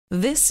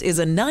This is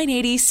a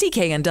 980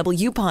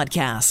 CKNW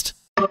podcast.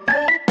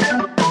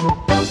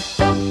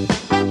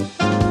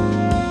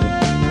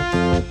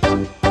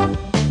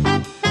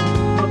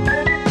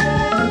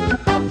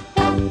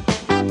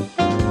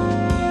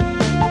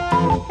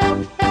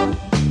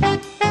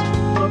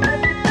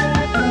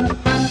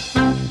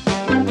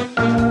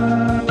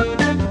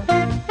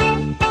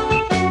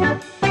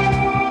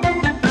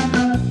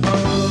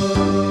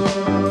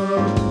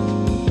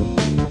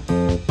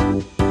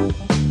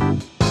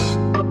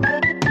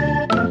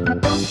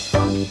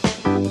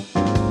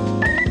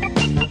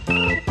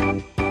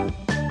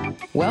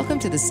 Welcome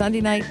to the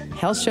Sunday Night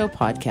Health Show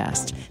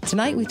podcast.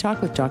 Tonight we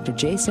talk with Dr.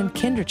 Jason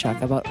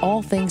Kinderchuk about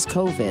all things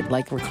COVID,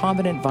 like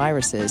recombinant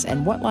viruses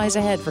and what lies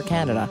ahead for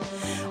Canada.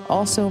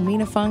 Also,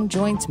 Mina Fung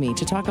joins me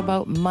to talk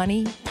about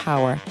money,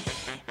 power,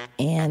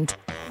 and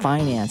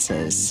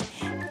finances.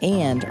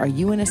 And are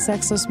you in a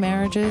sexless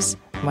marriages?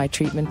 My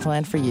treatment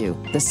plan for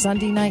you. The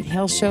Sunday Night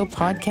Health Show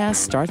podcast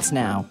starts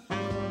now.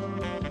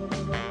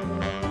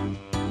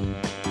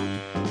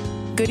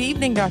 Good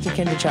evening, Dr.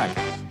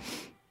 Kinderchuk.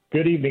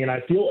 Good evening, and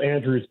I feel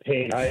Andrew's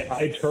pain.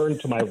 I turned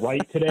to my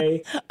right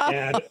today,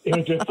 and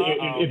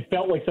it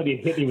felt like somebody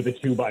hit me with a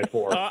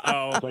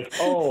 2x4. It's like,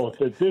 so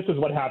this is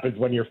what happens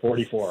when you're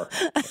 44.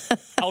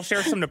 I'll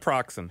share some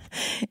naproxen.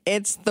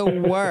 It's the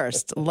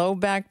worst. Low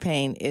back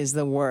pain is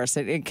the worst.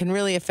 It can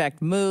really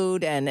affect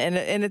mood, and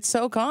it's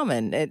so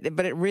common,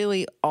 but it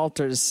really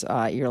alters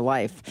your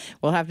life.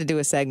 We'll have to do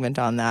a segment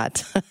on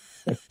that.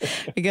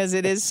 Because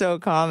it is so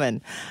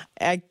common.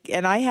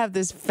 And I have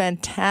this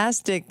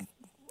fantastic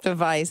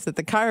device that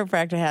the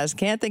chiropractor has.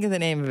 Can't think of the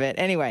name of it.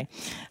 Anyway,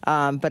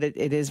 but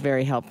it is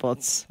very helpful.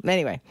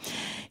 Anyway,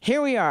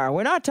 here we are.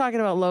 We're not talking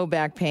about low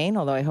back pain,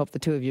 although I hope the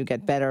two of you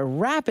get better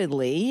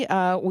rapidly.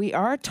 We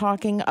are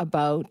talking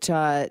about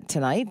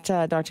tonight,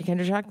 Dr.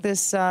 Kinderchuk,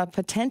 this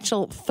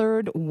potential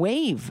third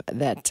wave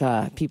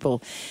that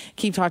people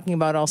keep talking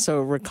about,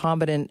 also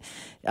recombinant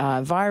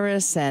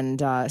virus.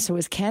 And so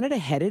is Canada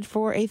headed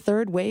for a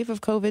third wave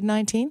of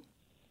COVID-19?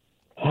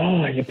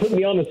 Oh, you put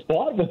me on the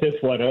spot with this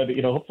one.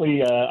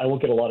 Hopefully I won't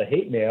get a lot of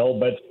hate mail.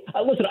 But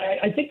listen,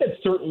 I think that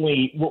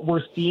certainly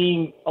we're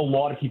seeing a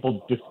lot of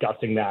people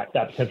discussing that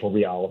potential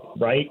reality,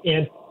 right?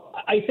 And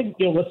I think,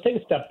 let's take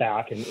a step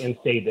back and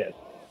say this.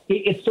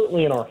 It's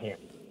certainly in our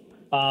hands.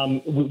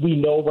 We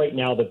know right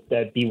now that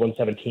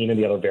B117 and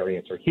the other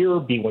variants are here.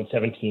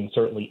 B117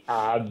 certainly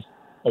adds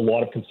a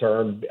lot of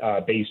concern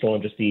based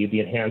on just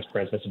the enhanced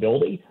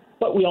transmissibility.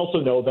 But we also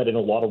know that in a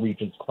lot of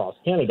regions across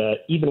Canada,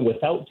 even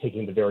without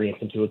taking the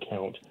variants into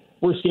account,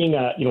 we're seeing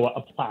a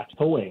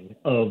plateauing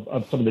of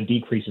some of the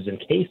decreases in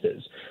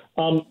cases.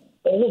 All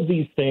of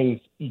these things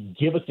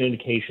give us an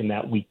indication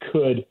that we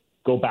could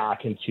go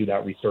back into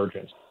that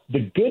resurgence.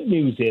 The good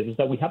news is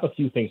that we have a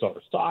few things on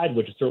our side,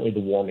 which is certainly the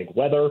warming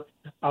weather.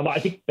 I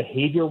think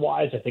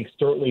behavior-wise, I think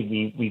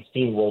certainly we've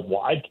seen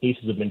worldwide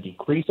cases have been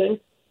decreasing,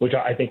 which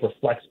I think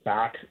reflects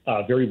back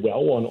very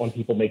well on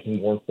people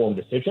making more informed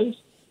decisions.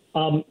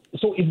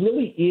 So it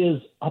really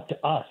is up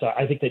to us.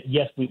 I think that,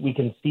 yes, we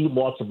can see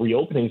lots of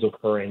reopenings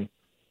occurring,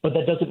 but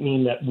that doesn't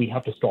mean that we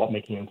have to stop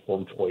making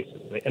informed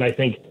choices. And I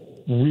think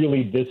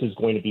really this is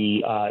going to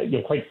be,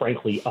 quite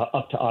frankly,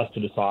 up to us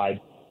to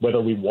decide whether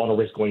we want to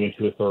risk going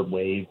into a third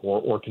wave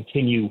or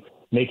continue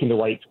making the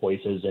right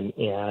choices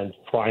and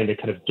trying to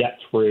kind of get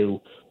through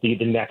the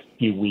next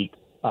few weeks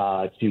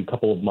to a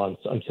couple of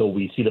months until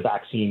we see the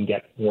vaccine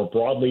get more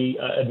broadly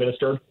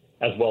administered,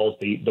 as well as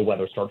the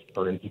weather starts to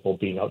turn and people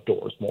being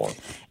outdoors more.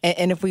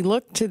 And if we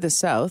look to the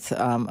south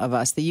of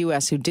us, the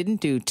U.S., who didn't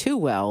do too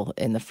well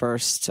in the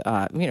first,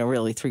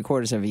 really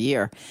 3/4 of a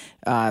year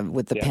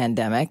with the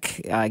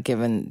pandemic,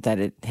 given that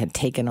it had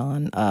taken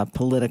on a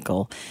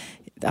political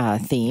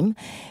theme.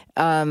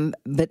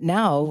 But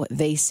now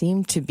they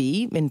seem to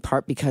be, in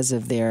part because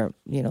of their,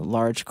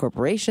 large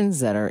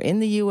corporations that are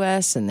in the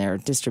U.S. and their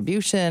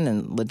distribution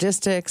and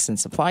logistics and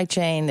supply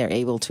chain, they're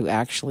able to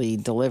actually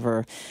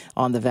deliver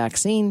on the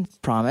vaccine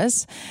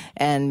promise.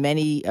 And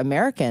many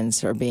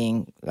Americans are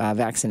being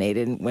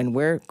vaccinated when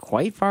we're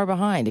quite far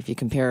behind. If you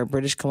compare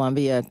British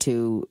Columbia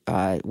to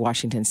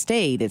Washington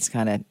State, it's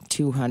kind of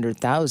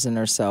 200,000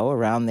 or so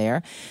around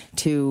there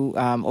to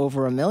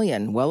over 1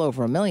 million, well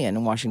over 1 million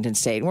in Washington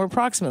State. And we're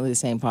approximately the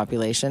same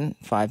population,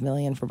 5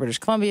 million for British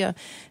Columbia,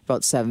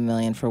 about 7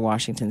 million for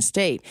Washington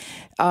State.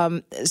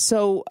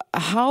 So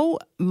how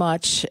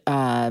much,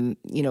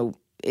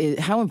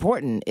 how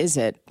important is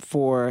it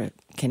for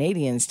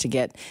Canadians to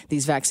get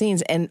these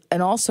vaccines? And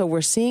also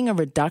we're seeing a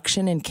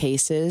reduction in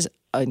cases,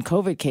 in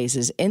COVID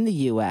cases in the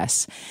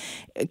U.S.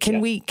 Can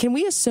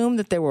we assume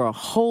that there were a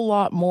whole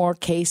lot more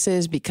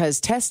cases because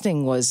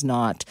testing was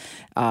not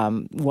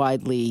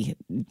widely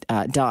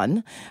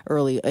done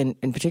early,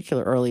 in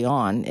particular early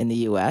on in the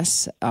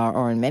U.S.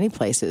 Or in many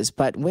places?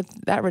 But with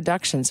that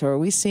reduction, so are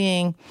we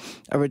seeing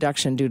a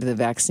reduction due to the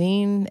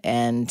vaccine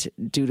and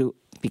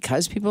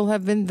because people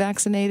have been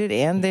vaccinated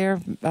and their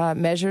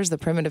measures, the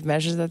primitive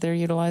measures that they're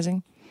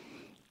utilizing?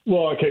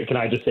 Well, can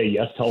I just say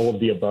yes to all of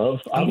the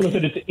above?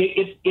 Listen,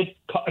 it's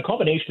a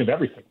combination of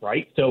everything,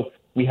 right? So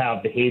we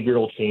have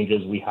behavioral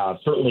changes. We have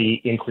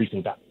certainly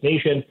increasing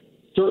vaccination.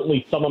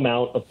 Certainly some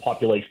amount of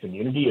population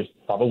immunity is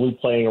probably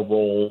playing a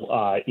role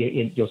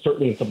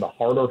certainly in some of the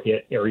harder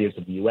hit areas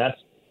of the U.S.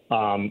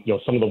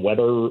 Some of the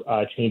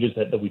weather changes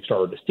that we've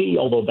started to see,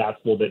 although that's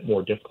a little bit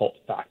more difficult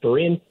to factor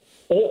in.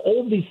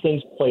 All of these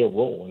things play a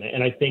role.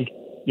 And I think,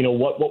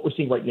 what we're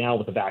seeing right now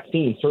with the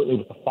vaccine, certainly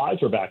with the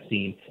Pfizer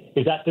vaccine,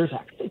 is that there's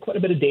actually quite a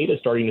bit of data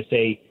starting to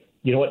say,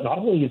 not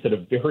only is it a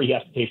very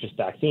efficacious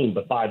vaccine,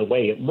 but by the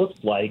way, it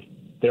looks like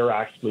there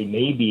actually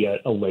may be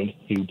a link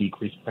to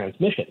decreased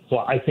transmission. So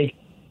I think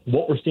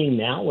what we're seeing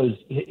now is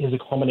a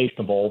combination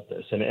of all of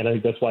this. And I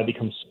think that's why it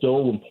becomes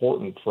so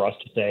important for us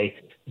to say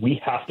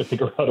we have to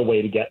figure out a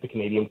way to get the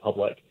Canadian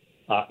public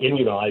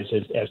immunized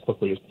as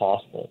quickly as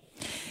possible.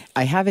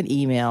 I have an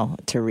email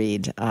to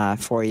read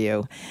for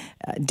you.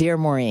 Dear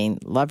Maureen,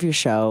 love your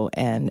show,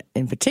 and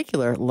in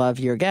particular, love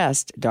your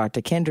guest,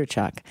 Dr.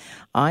 Kindrachuk.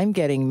 I'm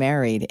getting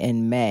married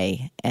in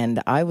May,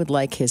 and I would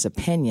like his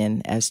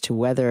opinion as to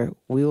whether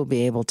we will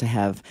be able to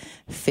have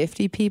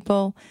 50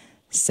 people,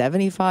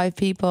 75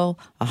 people,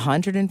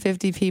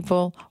 150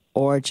 people,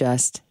 or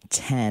just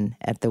 10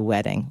 at the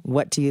wedding.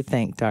 What do you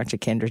think, Dr.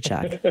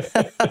 Kindrachuk?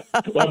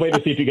 Well, I'm waiting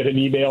to see if you get an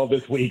email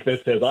this week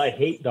that says, I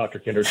hate Dr.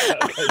 Kindrachuk.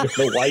 I don't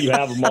know why you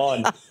have him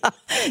on.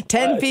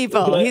 10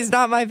 people. He's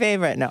not my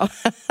favorite, no.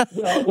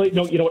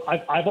 Well,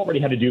 I've already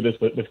had to do this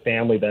with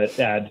family that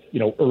had,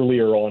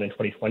 earlier on in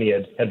 2020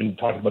 had been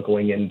talking about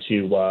going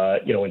into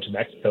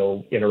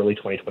Mexico in early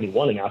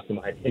 2021 and asking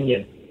my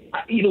opinion.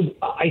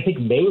 I think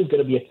May is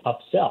going to be a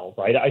tough sell,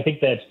 right? I think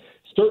that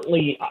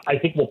certainly, I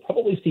think we'll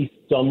probably see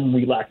some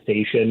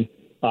relaxation.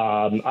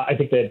 I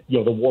think that,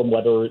 the warm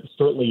weather,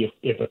 certainly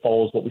if it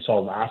follows what we saw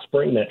last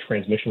spring, that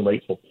transmission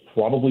rates will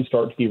probably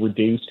start to be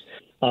reduced.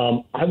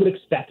 I would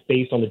expect,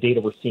 based on the data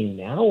we're seeing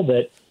now,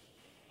 that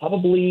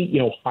probably,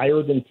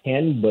 higher than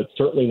 10, but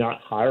certainly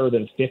not higher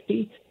than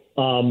 50.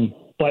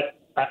 But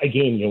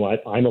again,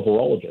 I'm a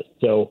virologist,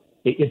 so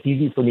it's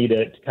easy for me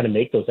to kind of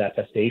make those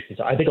attestations.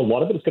 I think a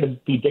lot of it is going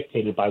to be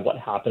dictated by what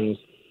happens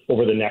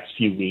over the next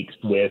few weeks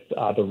with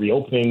the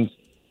reopenings,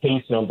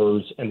 case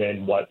numbers, and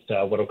then what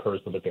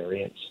occurs with the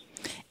variants.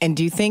 And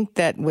do you think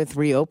that with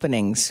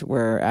reopenings,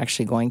 we're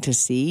actually going to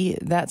see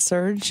that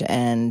surge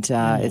and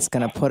it's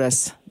going to put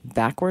us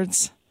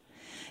backwards?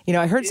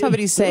 I heard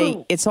somebody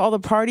say it's all the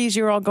parties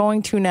you're all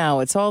going to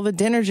now. It's all the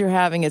dinners you're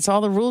having. It's all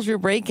the rules you're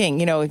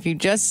breaking. If you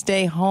just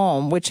stay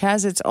home, which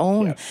has its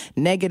own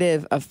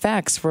negative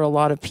effects for a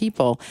lot of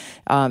people,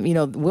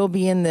 we'll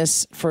be in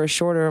this for a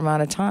shorter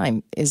amount of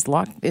time. Is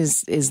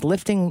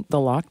lifting the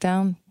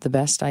lockdown the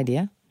best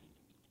idea?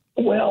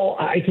 Well,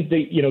 I think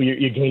that,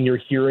 you're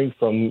hearing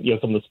from,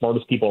 some of the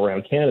smartest people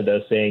around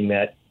Canada saying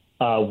that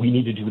we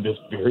need to do this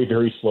very,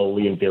 very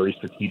slowly and very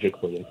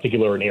strategically, in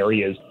particular in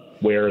areas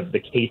where the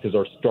cases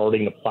are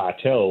starting to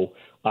plateau,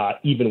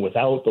 even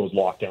without those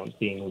lockdowns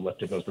being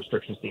lifted, those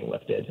restrictions being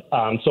lifted.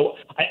 So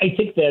I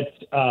think that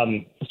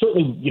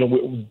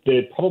certainly,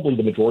 probably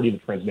the majority of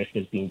the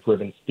transmission is being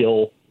driven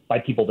still by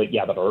people that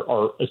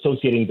are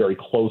associating very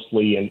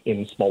closely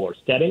in smaller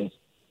settings.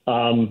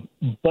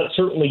 But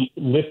certainly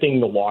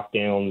lifting the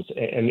lockdowns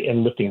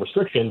and lifting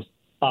restrictions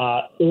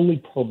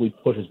only probably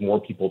pushes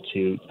more people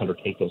to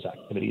undertake those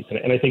activities.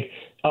 And I think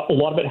a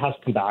lot of it has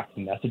to come back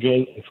to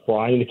messaging and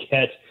trying to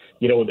get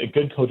a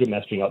good cogent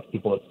messaging out to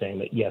people that's saying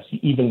that, yes,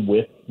 even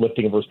with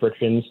lifting of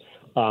restrictions,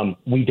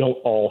 we don't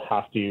all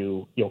have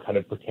to, kind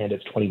of pretend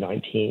it's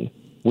 2019.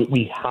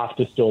 We have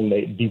to still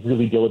be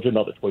really diligent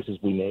about the choices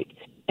we make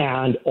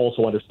and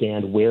also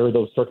understand where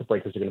those circuit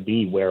breakers are going to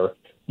be, where,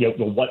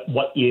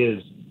 what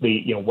is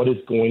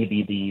going to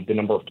be the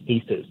number of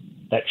cases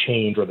that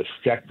change or the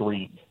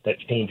trajectory that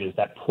changes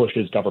that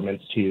pushes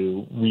governments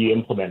to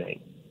re-implementing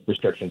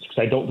restrictions, because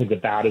I don't think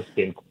that has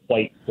been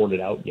quite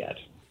sorted out yet.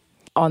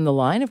 On the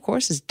line, of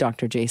course, is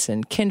Dr.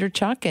 Jason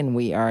Kindrachuk, and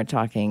we are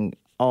talking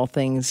all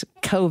things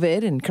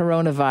COVID and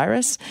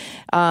coronavirus.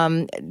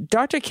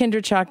 Dr.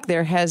 Kindrachuk,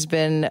 there has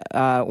been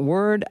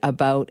word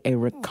about a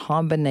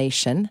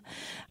recombination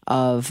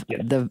of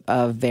the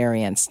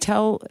variants.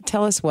 Tell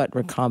us what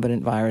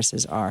recombinant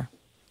viruses are.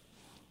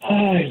 So,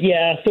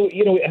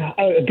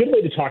 a good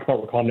way to talk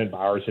about recombinant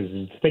viruses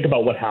is to think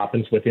about what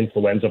happens with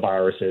influenza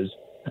viruses.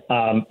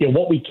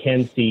 What we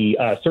can see,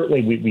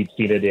 certainly we've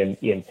seen it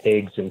in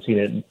pigs and seen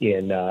it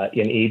in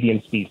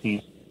avian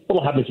species.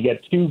 What happens, you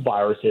get two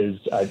viruses,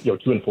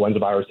 two influenza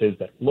viruses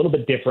that are a little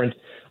bit different,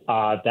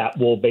 that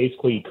will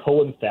basically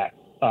co-infect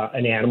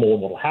an animal.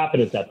 And what will happen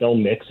is that they'll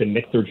mix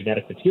their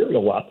genetic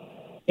material up.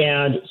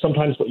 And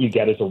sometimes what you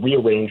get is a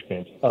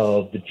rearrangement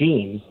of the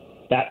genes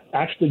that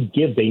actually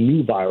gives a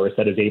new virus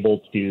that is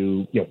able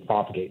to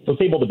propagate. So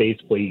it's able to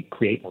basically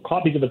create more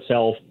copies of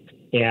itself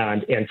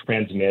and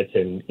transmit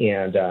and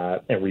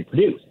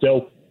reproduce.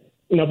 So,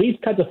 these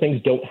kinds of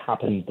things don't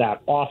happen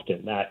that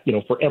often. That,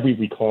 for every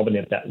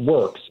recombinant that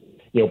works,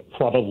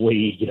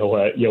 probably,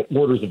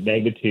 orders of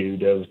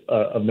magnitude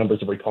of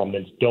numbers of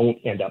recombinants don't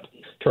end up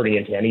turning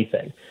into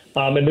anything.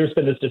 And there's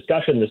been this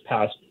discussion this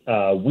past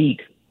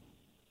week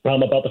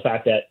about the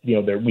fact that,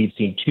 we've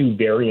seen two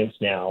variants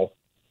now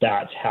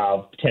that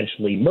have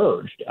potentially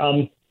merged.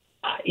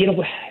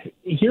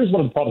 Here's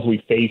one of the problems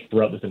we faced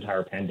throughout this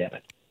entire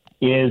pandemic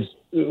is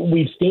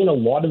we've seen a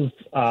lot of,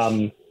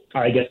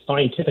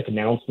 scientific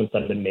announcements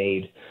that have been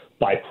made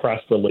by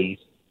press release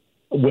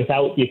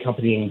without the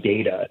accompanying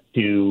data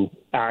to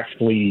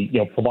actually,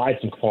 provide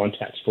some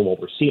context for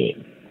what we're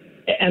seeing.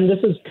 And this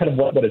is kind of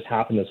what has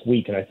happened this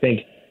week. And I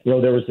think, there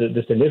was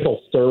this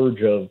initial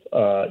surge of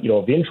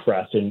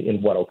interest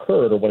in what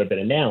occurred or what had been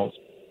announced,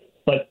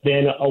 but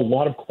then a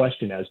lot of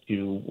question as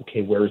to,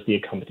 okay, where's the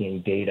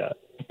accompanying data?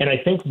 And I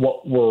think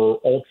what we're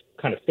all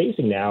kind of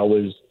facing now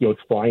is,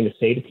 trying to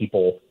say to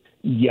people,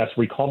 yes,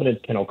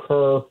 recombinance can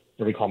occur,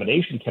 the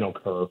recombination can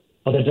occur,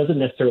 but that doesn't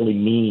necessarily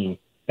mean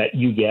that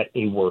you get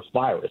a worse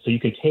virus. So you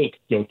can take,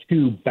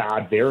 two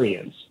bad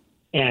variants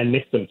and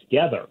mix them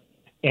together,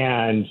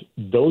 and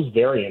those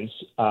variants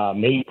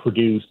may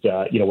produce,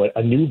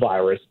 a new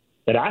virus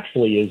that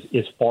actually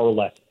is far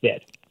less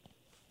fit.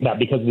 That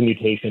because of the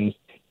mutations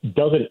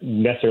doesn't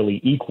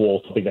necessarily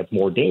equal something that's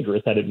more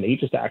dangerous, that it may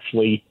just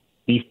actually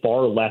be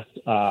far less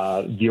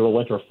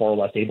virulent or far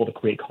less able to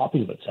create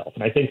copies of itself.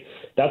 And I think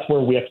that's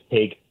where we have to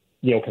take,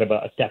 kind of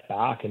a step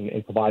back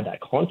and provide that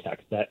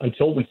context that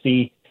until we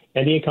see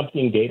any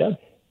accompanying data,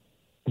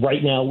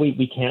 right now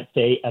we can't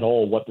say at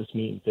all what this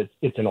means.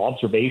 It's an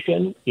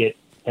observation. It's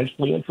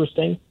potentially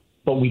interesting,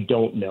 but we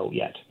don't know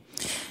yet.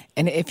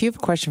 And if you have a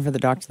question for the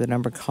doctor, the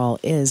number to call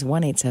is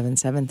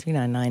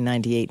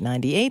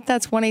 1-877-399-9898.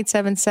 That's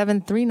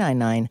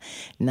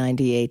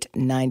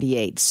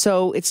 1-877-399-9898.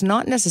 So it's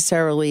not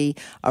necessarily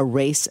a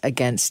race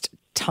against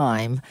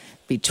time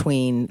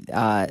between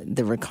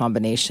the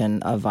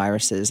recombination of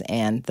viruses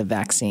and the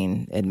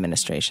vaccine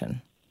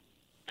administration.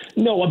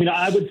 No, I mean,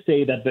 I would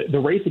say that the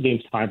race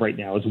against time right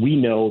now is we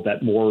know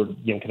that more,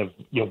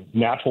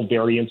 natural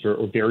variants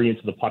or variants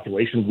of the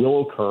population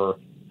will occur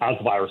as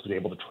the virus is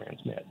able to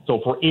transmit. So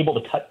if we're able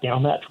to cut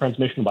down that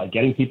transmission by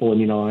getting people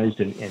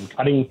immunized and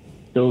cutting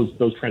those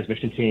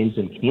transmission chains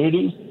in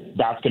communities,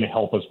 that's going to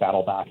help us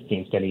battle back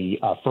against any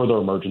further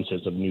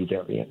emergences of new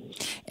variants.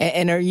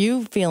 And are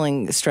you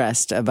feeling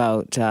stressed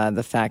about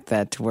the fact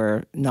that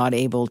we're not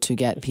able to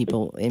get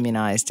people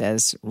immunized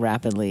as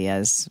rapidly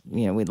as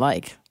we'd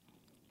like?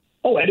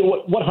 Oh,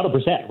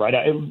 100%, right?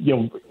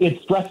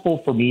 It's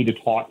stressful for me to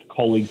talk to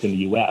colleagues in the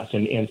U.S.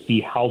 and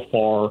see how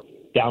far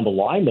down the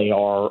line they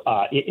are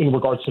in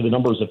regards to the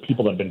numbers of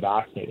people that have been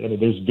vaccinated. I mean,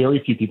 there's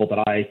very few people that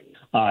I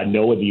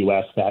know in the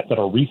U.S. that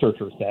are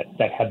researchers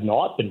that have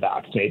not been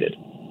vaccinated.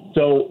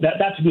 So that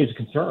to me is a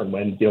concern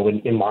when,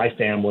 in my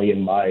family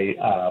and my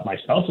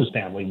spouse's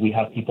family, we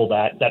have people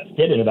that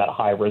fit into that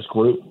high-risk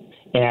group,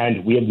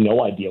 and we have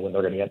no idea when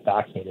they're going to get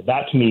vaccinated.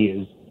 That to me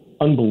is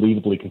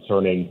unbelievably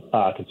concerning,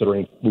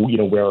 considering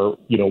where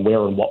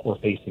and what we're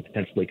facing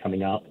potentially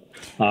coming up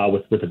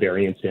with the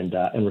variants and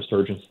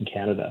resurgence in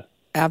Canada.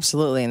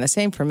 Absolutely, and the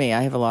same for me.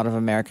 I have a lot of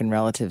American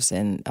relatives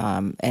and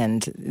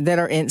that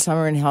are in. Some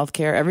are in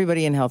healthcare.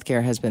 Everybody in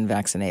healthcare has been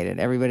vaccinated.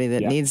 Everybody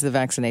that needs the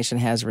vaccination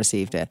has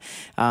received it.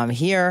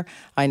 Here,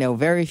 I know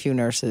very few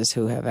nurses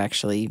who have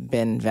actually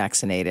been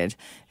vaccinated,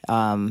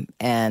 and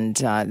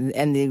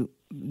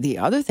the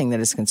other thing that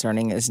is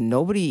concerning is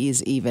nobody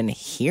is even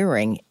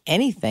hearing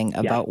anything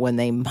about when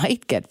they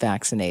might get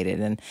vaccinated.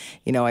 And,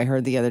 I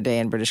heard the other day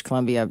in British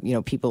Columbia,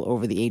 people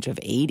over the age of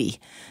 80,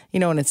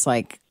 and it's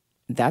like,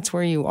 that's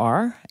where you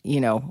are, we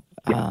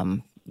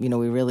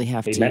really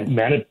have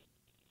to.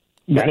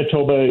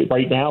 Manitoba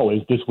right now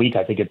is this week,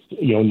 I think it's,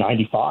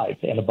 95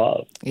 and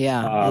above.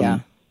 Yeah.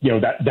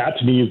 That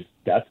to me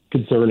that's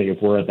concerning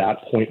if we're at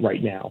that point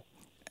right now.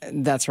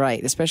 That's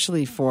right,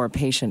 especially for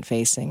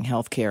patient-facing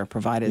healthcare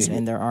providers,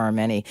 and there are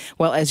many.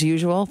 Well, as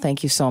usual,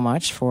 thank you so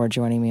much for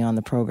joining me on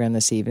the program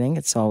this evening.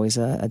 It's always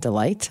a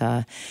delight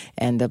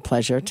and a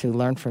pleasure to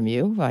learn from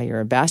you.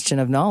 You're a bastion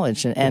of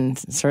knowledge and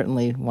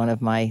certainly one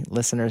of my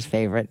listeners'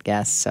 favorite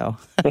guests. So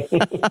that's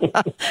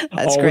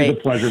always great. A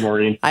pleasure,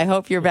 Maureen. I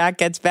hope your back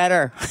gets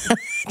better.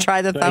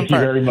 Try the thumper. Thank you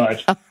very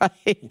much. All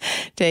right.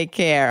 Take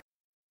care.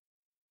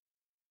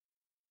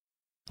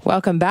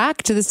 Welcome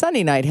back to the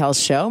Sunday Night Health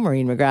Show.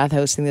 Maureen McGrath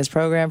hosting this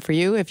program for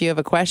you. If you have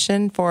a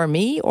question for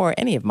me or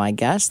any of my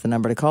guests, the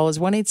number to call is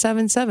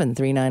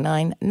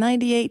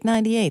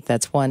 1-877-399-9898.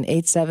 That's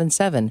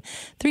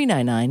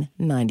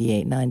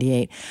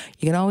 1-877-399-9898.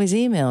 You can always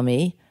email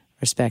me,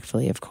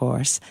 respectfully, of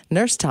course,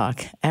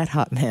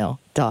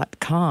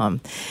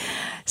 nursetalk@hotmail.com.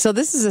 So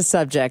this is a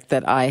subject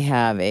that I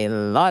have a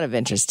lot of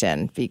interest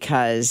in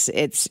because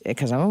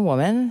I'm a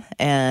woman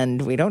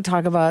and we don't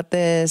talk about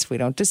this. We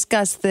don't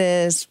discuss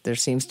this. There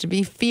seems to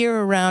be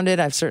fear around it.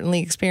 I've certainly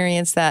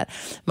experienced that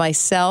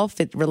myself.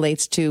 It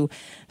relates to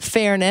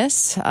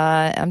fairness.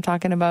 I'm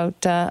talking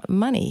about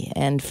money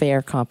and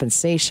fair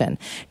compensation.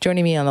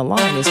 Joining me on the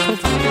line is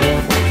co-founder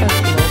of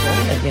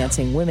Global,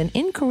 advancing women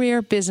in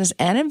career, business,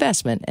 and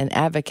investment, and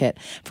advocate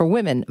for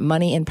women,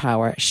 money, and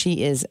power.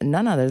 She is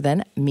none other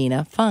than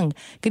Mina Fung.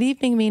 Good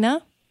evening,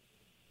 Mina.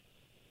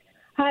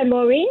 Hi,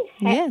 Maureen.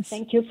 Yes.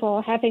 Thank you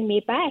for having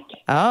me back.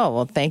 Oh,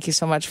 well, thank you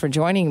so much for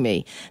joining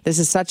me. This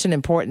is such an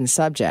important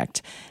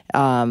subject,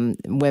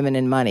 women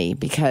and money,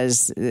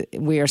 because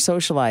we are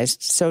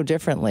socialized so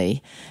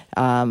differently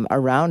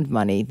around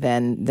money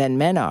than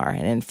men are.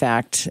 And in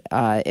fact,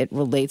 it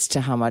relates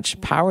to how much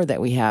power that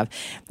we have.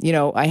 You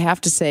know, I have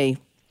to say,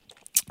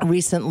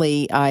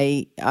 recently,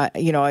 I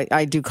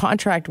do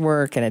contract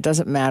work, and it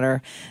doesn't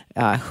matter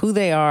who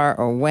they are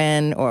or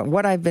when or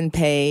what I've been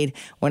paid.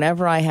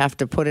 Whenever I have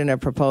to put in a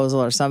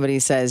proposal or somebody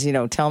says,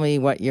 tell me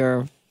what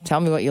you'll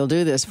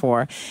do this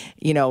for,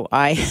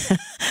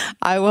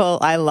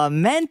 I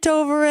lament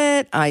over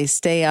it. I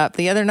stay up.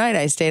 The other night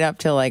I stayed up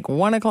till like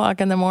 1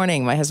 o'clock in the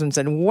morning. My husband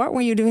said, "What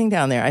were you doing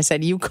down there?" I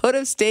said, "You could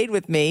have stayed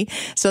with me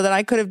so that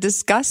I could have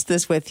discussed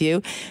this with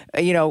you,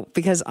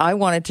 because I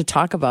wanted to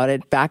talk about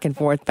it back and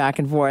forth,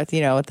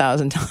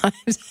 1,000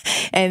 times."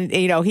 And,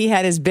 he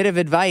had his bit of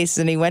advice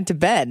and he went to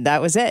bed.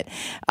 That was it.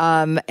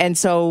 And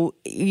so,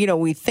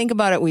 we think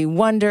about it. We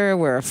wonder,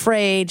 we're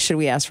afraid. Should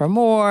we ask for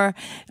more?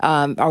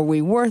 Are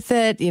we worth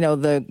it?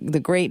 The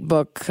great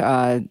book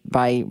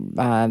by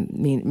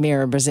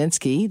Mira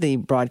Brzezinski, the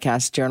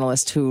broadcast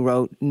journalist who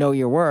wrote Know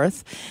Your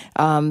Worth.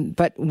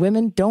 But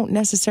women don't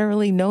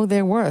necessarily know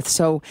their worth.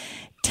 So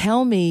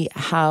tell me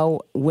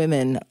how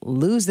women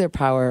lose their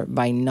power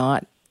by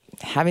not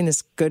having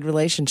this good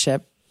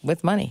relationship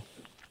with money.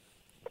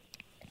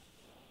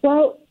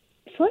 Well,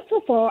 first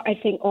of all, I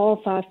think all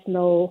of us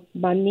know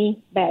money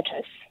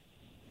matters.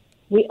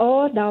 We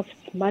all love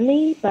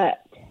money,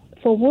 but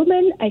for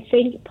women, I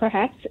think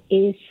perhaps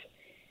is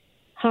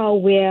how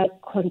we're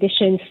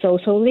conditioned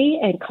socially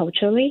and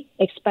culturally,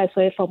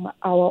 especially from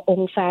our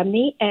own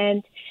family.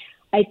 And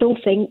I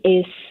don't think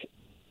it's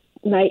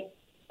like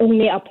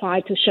only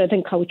applied to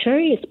certain culture.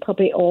 It's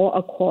probably all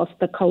across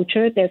the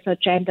culture. There's a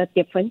gender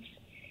difference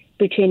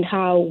between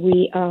how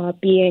we are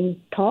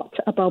being taught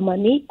about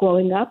money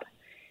growing up.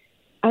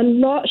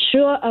 I'm not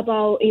sure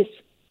about it's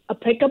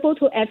applicable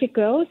to every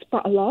girl,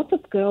 but a lot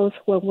of girls,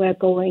 when we're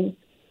going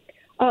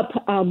up,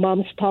 our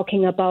moms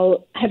talking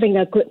about having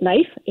a good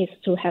life is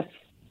to have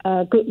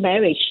a good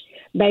marriage,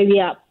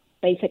 marry up,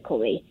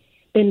 basically.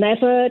 They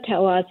never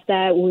tell us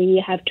that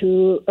we have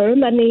to earn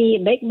money,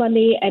 make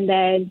money, and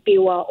then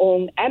build our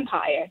own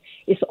empire.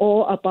 It's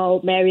all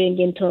about marrying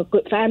into a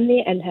good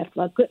family and have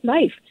a good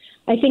life.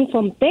 I think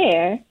from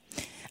there,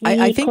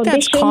 I think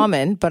that's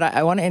common, but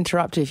I want to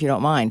interrupt you if you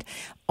don't mind.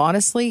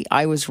 Honestly,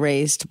 I was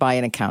raised by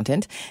an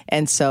accountant,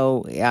 and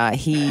so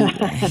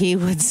he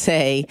would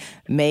say,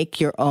 make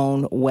your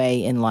own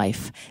way in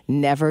life.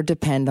 Never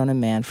depend on a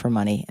man for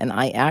money. And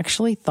I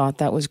actually thought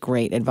that was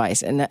great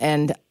advice.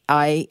 And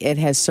it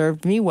has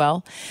served me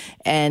well.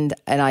 And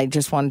I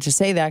just wanted to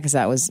say that because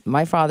that was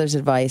my father's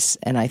advice.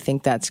 And I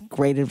think that's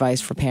great advice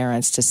for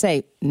parents to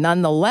say.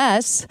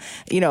 Nonetheless,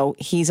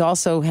 he's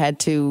also had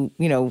to,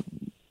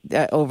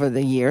 over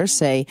the years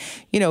say,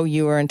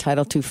 you are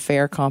entitled to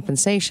fair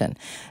compensation,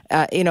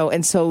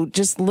 and so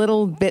just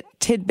little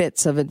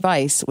tidbits of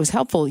advice was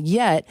helpful.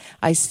 Yet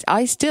I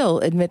still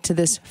admit to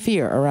this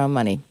fear around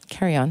money.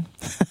 Carry on.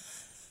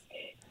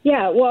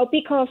 Yeah, well,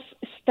 because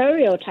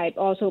stereotype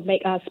also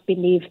make us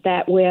believe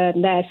that we're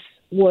less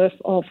worth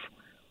of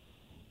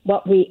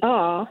what we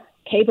are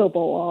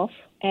capable of,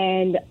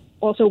 and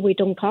also we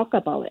don't talk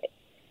about it.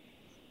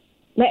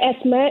 But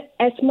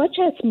as much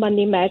as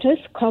money matters,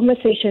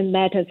 conversation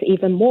matters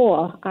even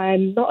more.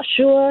 I'm not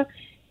sure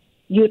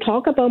you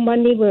talk about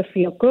money with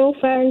your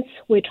girlfriends.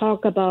 We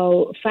talk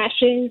about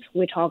fashions.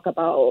 We talk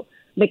about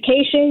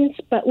vacations,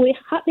 but we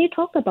hardly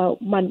talk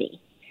about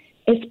money,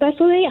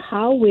 especially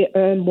how we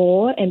earn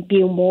more and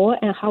build more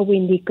and how we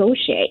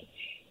negotiate.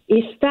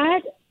 Is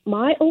that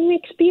my own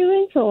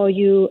experience or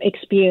you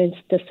experience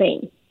the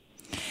same?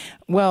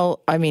 Well,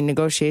 I mean,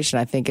 negotiation,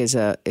 I think, is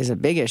a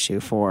big issue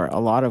for a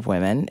lot of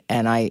women,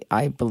 and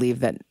I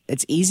believe that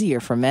it's easier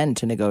for men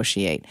to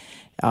negotiate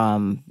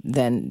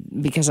than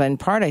because, in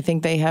part, I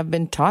think they have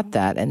been taught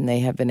that and they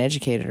have been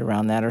educated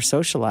around that or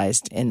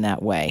socialized in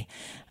that way.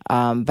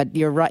 But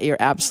you're right; you're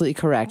absolutely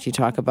correct. You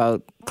talk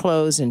about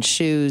clothes and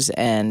shoes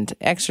and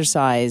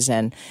exercise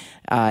and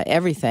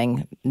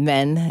everything,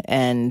 men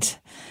and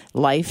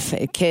life,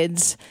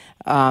 kids.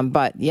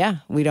 But yeah,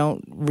 we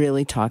don't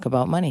really talk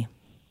about money.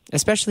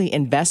 Especially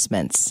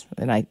investments.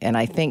 And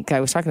I think I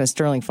was talking to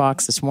Sterling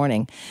Fox this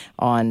morning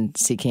on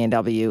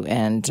CKNW,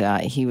 and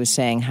he was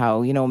saying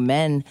how,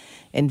 men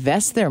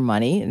invest their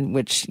money,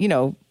 which,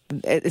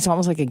 it's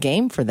almost like a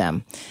game for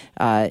them,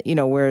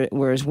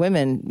 whereas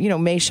women,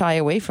 may shy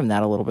away from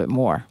that a little bit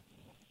more.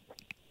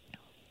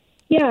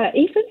 Yeah,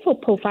 even for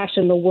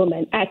professional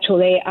women,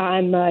 actually,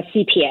 I'm a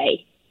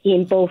CPA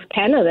in both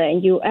Canada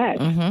and U.S.,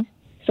 mm-hmm.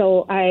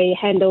 So I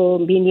handle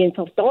millions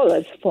of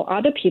dollars for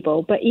other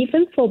people. But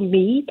even for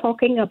me,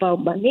 talking about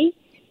money,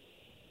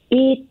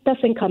 it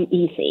doesn't come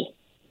easy.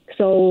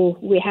 So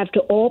we have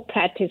to all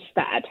practice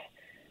that.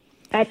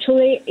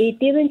 Actually, it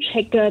didn't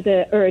trigger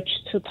the urge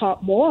to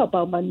talk more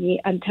about money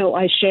until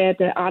I shared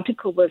the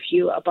article with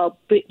you about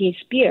Britney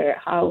Spears,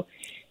 how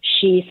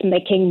she's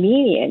making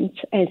millions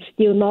and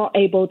still not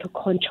able to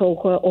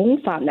control her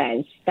own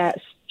finance.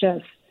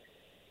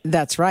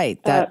 That's right.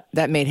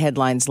 That made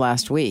headlines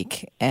last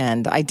week,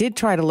 and I did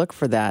try to look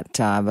for that,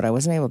 but I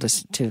wasn't able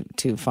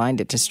to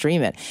find it, to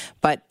stream it.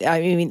 But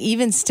I mean,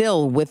 even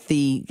still, with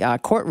the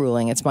court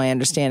ruling, it's my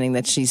understanding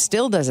that she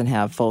still doesn't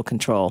have full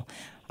control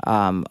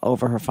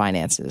over her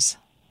finances.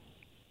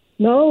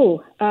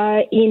 No,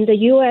 in the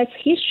U.S.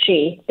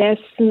 history, there's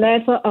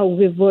never a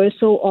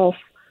reversal of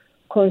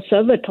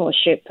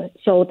conservatorship.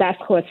 So that's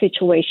her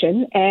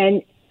situation,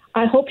 and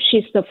I hope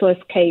she's the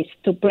first case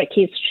to break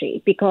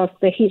history, because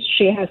the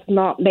history has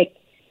not made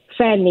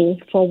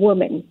friendly for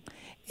women.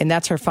 And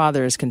that's her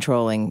father is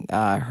controlling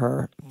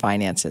her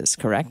finances,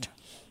 correct?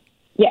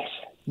 Yes.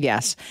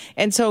 Yes.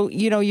 And so,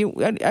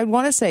 I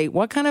want to say,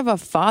 what kind of a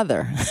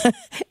father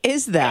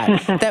is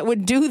that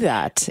would do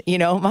that?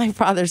 My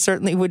father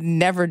certainly would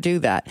never do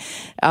that.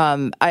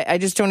 I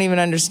just don't even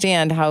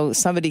understand how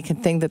somebody can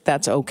think that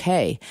that's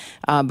okay.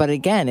 But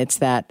again, it's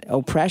that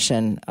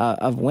oppression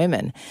of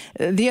women.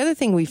 The other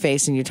thing we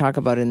face, and you talk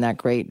about in that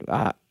great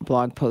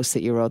blog post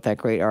that you wrote, that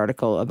great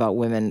article about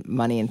women,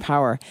 money, and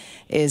power,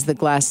 is the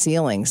glass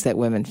ceilings that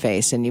women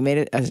face. And you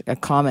made a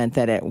comment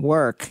that at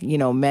work,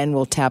 men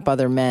will tap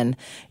other men,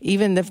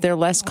 even if they're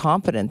less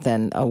competent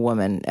than a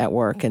woman at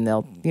work, and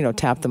they'll,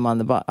 tap them on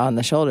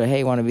the shoulder. Hey,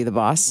 you want to be the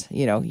boss?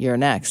 You're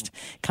next,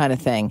 kind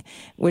of thing.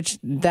 Which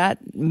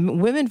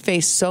women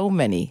face so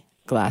many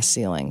glass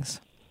ceilings.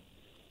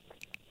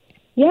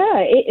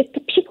 Yeah,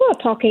 people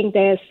are talking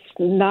there's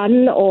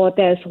none or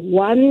there's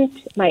one,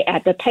 like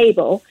at the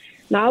table.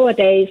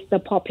 Nowadays, the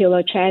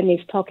popular trend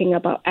is talking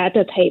about at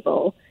the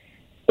table.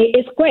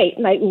 It's great.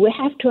 Like, we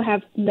have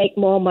to make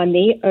more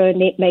money, earn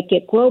it, make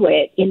it, grow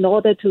it, in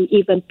order to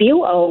even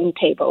build our own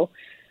table.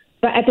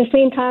 But at the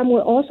same time, we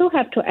also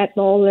have to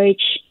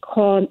acknowledge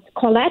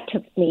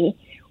collectively,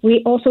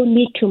 we also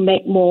need to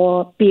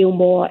build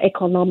more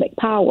economic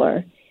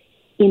power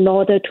in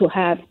order to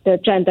have the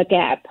gender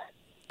gap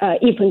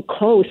even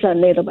close a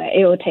little bit.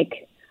 It will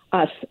take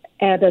us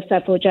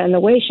several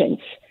generations.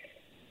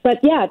 But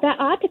yeah, that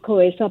article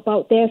is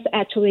about there's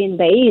actually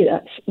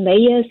layers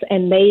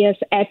and layers.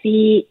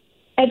 Every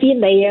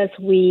layers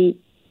we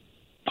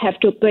have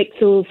to break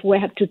through. We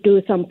have to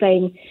do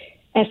something.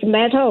 As a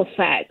matter of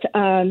fact,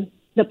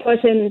 the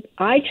person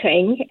I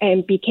trained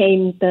and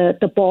became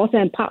the boss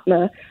and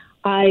partner,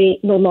 I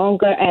no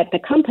longer at the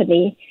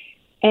company,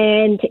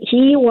 and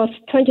he was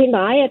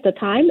 29 at the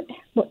time,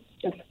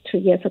 just 2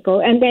 years ago,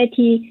 and then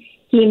he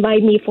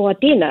invited me for a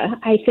dinner.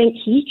 I think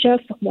he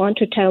just wanted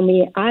to tell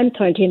me, I'm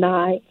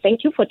 29,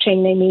 thank you for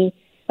training me,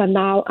 but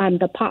now I'm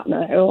the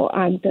partner or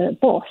I'm the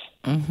boss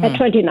at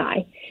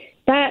 29.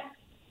 That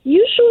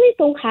usually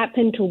don't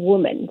happen to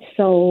women.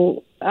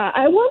 So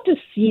I want to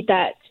see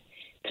that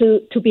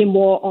to be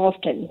more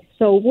often.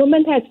 So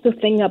women has to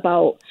think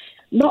about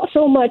not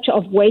so much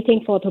of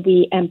waiting for to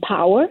be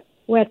empowered.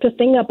 We have to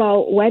think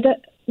about whether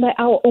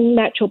our own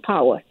natural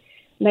power.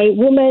 Like,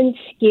 women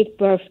give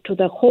birth to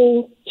the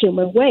whole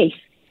human race.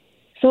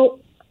 So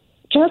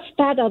just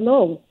that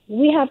alone,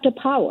 we have the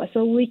power.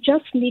 So we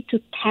just need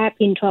to tap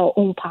into our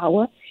own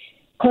power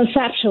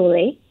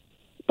conceptually,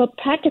 but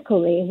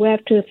practically we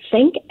have to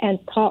think and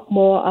talk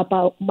more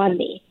about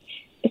money,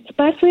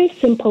 especially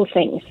simple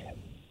things.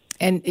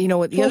 And you know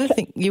what, the other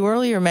thing you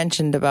earlier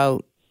mentioned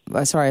about,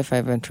 sorry if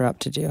I've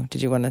interrupted you.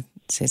 Did you want to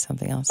say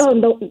something else? Oh,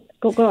 no,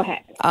 go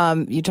ahead.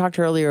 You talked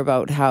earlier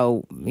about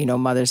how,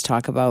 mothers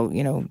talk about,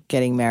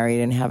 getting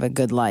married and have a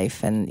good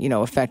life and,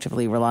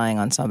 effectively relying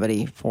on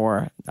somebody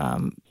for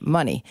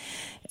money.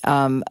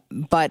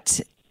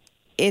 But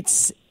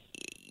it's,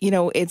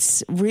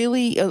 it's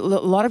really, a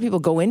lot of people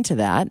go into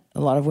that.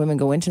 A lot of women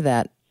go into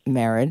that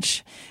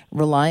marriage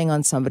relying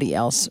on somebody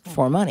else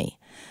for money.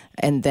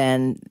 And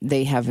then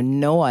they have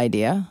no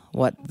idea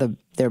what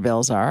their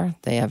bills are.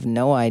 They have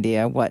no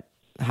idea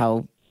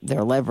how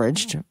they're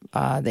leveraged.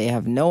 They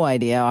have no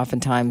idea.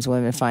 Oftentimes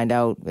women find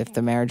out if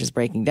the marriage is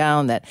breaking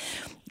down that,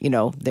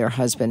 their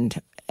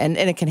husband, and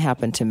it can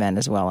happen to men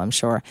as well, I'm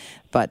sure,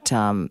 but,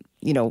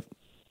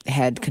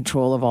 had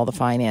control of all the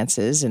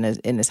finances and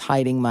is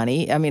hiding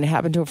money. I mean, it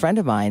happened to a friend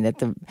of mine at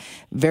the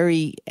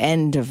very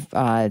end of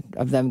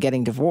them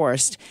getting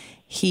divorced.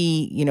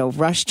 He,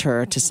 rushed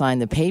her to sign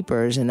the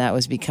papers, and that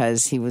was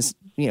because he was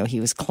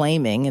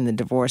claiming in the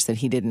divorce that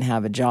he didn't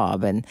have a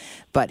job,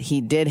 but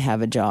he did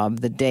have a job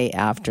the day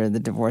after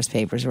the divorce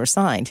papers were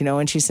signed.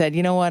 And she said,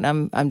 "You know what?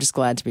 I'm just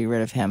glad to be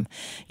rid of him."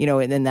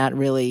 And then that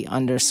really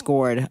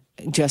underscored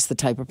just the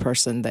type of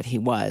person that he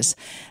was.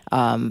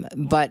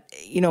 But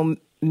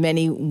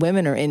many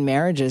women are in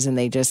marriages and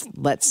they just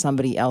let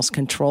somebody else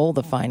control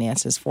the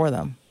finances for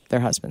them, their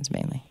husbands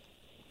mainly,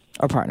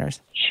 or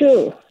partners.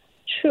 True.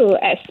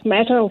 As a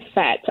matter of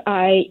fact,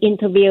 I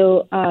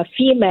interviewed a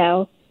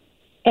female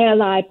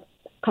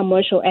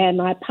commercial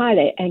airline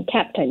pilot and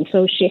captain,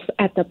 so she's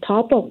at the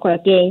top of her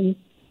game.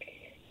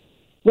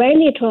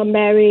 Went into a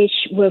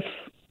marriage with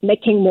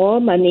making more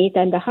money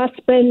than the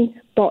husband,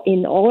 bought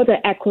in all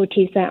the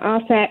equities and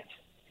assets,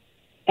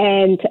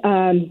 and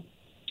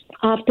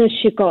after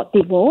she got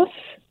divorced,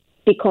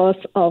 because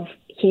of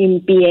him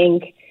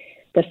being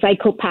the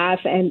psychopath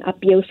and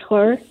abuse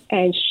her,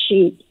 and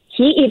he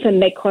even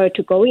make her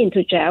to go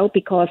into jail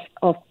because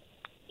of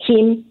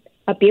him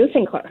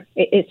abusing her.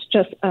 It's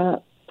just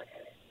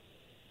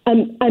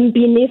an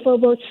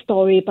unbelievable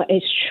story, but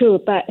it's true.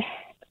 But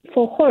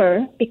for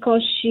her,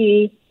 because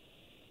she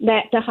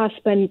let the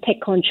husband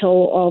take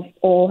control of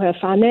all her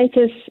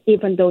finances,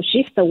 even though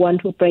she's the one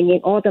who bring in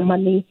all the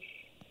money,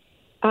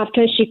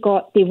 after she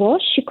got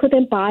divorced, she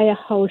couldn't buy a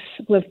house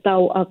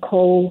without a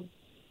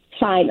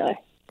co-signer.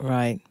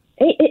 Right.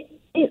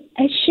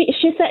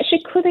 She said she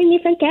couldn't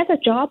even get a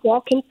job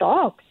walking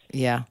dogs.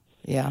 Yeah.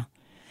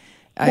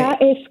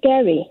 That is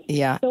scary.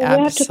 Yeah, so we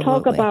absolutely. have to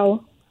talk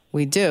about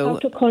we do. how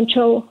to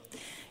control.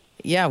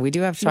 Yeah, we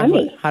do have to talk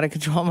money. about how to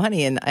control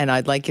money, and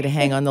I'd like you to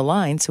hang on the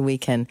line so we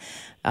can,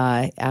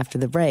 after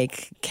the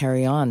break,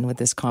 carry on with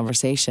this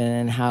conversation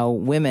and how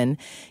women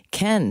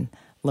can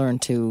learn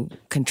to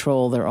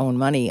control their own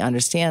money,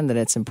 understand that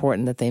it's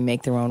important that they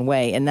make their own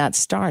way. And that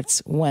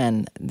starts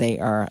when they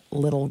are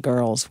little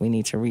girls. We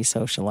need to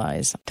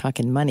re-socialize.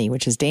 Talking money,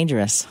 which is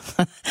dangerous.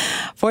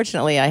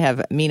 Fortunately, I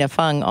have Mina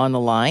Fung on the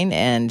line,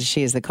 and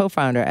she is the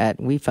co-founder at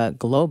WIFA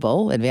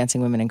Global,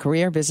 Advancing Women in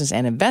Career, Business,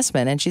 and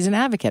Investment, and she's an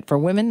advocate for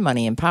women,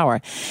 money, and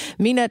power.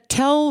 Mina,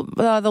 tell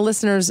the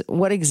listeners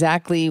what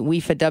exactly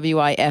WIFA,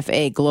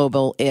 W-I-F-A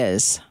Global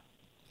is.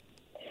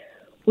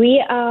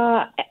 We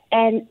are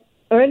an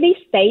early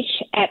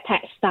stage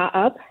edtech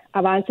startup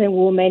advancing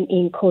women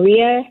in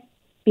career,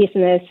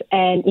 business,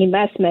 and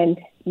investment.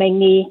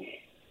 Mainly,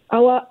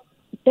 our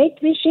big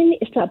vision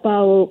is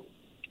about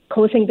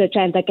closing the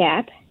gender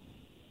gap,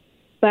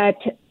 but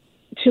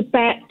to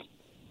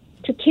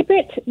keep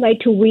it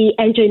to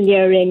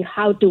re-engineering,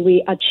 how do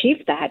we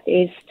achieve that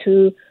is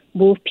to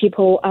move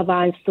people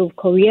advance to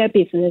career,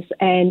 business,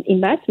 and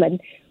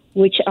investment,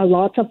 which a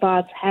lot of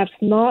us have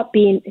not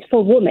been,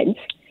 for women,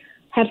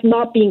 have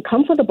not been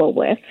comfortable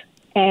with.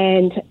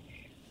 And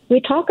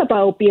we talk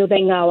about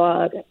building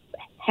our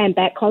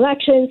handbag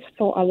collections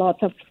for a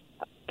lot of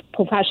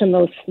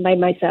professionals like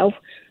myself.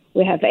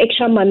 We have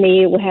extra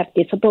money, we have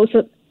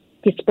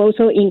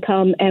disposal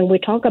income, and we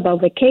talk about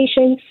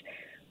vacations.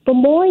 But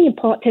more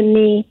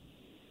importantly,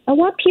 I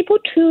want people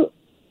to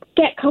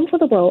get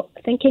comfortable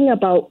thinking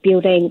about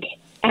building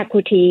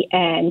equity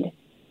and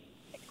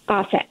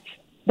assets.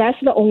 That's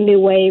the only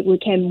way we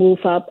can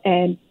move up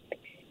and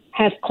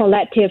have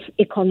collective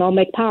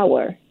economic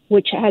power,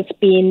 which hasn't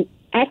been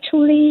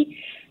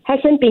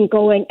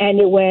going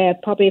anywhere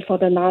probably for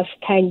the last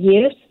 10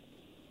 years.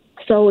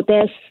 So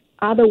there's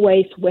other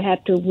ways we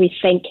have to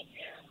rethink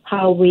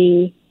how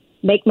we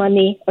make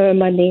money, earn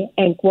money,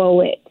 and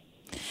grow it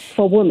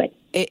for women.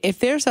 If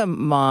there's a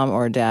mom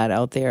or a dad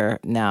out there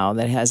now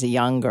that has a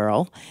young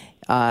girl,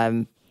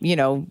 5,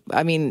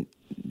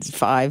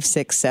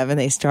 6, 7,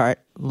 they start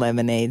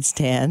lemonade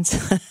stands.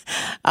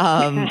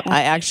 I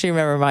actually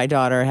remember my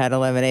daughter had a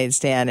lemonade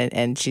stand,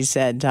 and she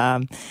said,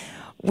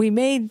 we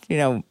made,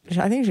 I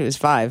think she was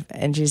 5,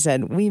 and she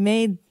said, we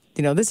made,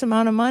 this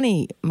amount of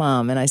money,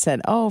 Mom. And I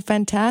said, oh,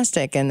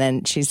 fantastic. And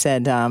then she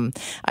said,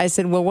 I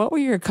said, well, what were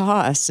your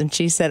costs? And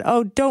she said,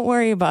 oh, don't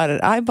worry about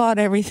it. I bought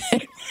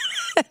everything.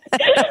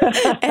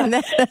 and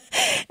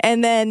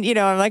then,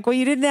 I'm like, well,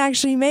 you didn't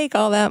actually make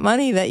all that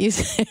money that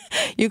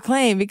you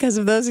claim because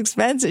of those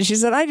expenses. She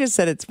said, I just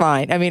said it's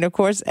fine. I mean, of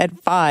course, at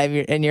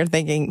 5, and you're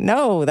thinking,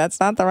 no,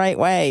 that's not the right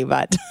way.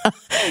 But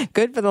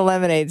good for the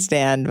lemonade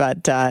stand.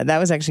 But that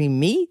was actually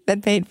me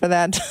that paid for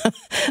that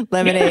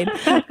lemonade.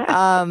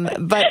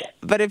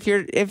 But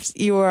if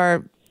you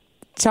are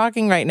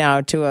talking right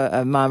now to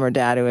a mom or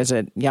dad who has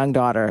a young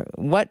daughter,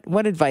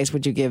 what advice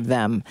would you give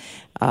them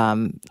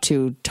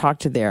to talk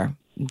to their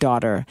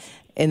daughter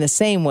in the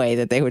same way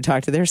that they would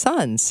talk to their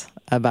sons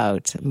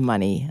about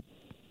money?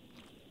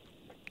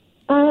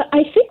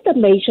 I think the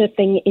major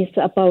thing is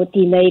about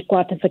delayed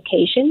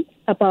gratification,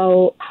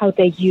 about how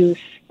they use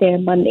their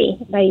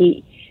money.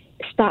 They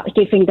start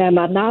giving them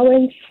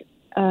allowance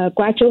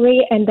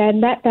gradually, and then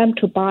let them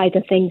to buy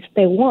the things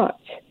they want.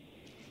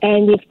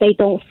 And if they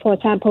don't, for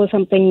example,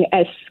 something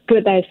as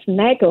good as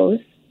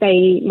Legos,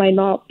 they might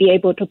not be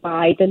able to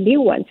buy the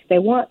new ones they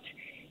want.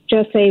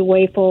 Just say,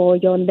 wait for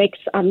your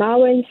next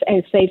allowance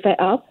and save it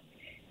up.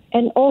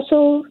 And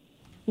also,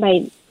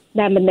 like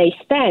lemonade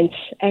stands,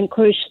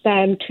 encourage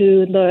them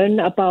to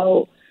learn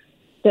about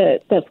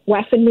the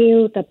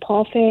revenue, the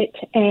profit,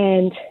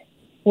 and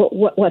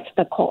what's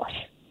the cost.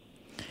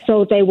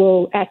 So they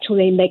will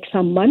actually make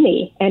some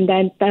money, and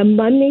then the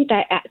money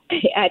that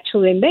they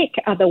actually make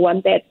are the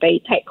one that they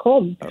take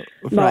home,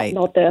 right.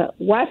 not the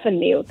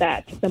revenue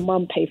that the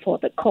mom pay for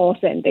the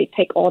cost, and they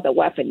take all the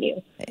revenue.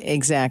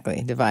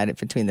 Exactly, divide it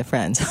between the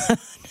friends.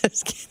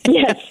 Just kidding.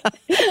 Yes.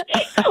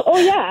 Oh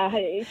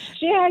yeah,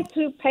 she has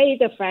to pay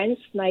the friends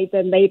like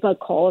the neighbor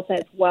calls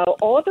as well.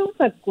 All those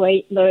are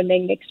great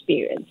learning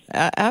experience.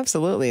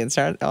 Absolutely, it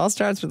all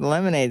starts with the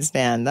lemonade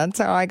stand. That's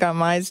how I got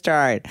my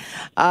start.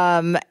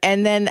 And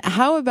then,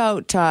 how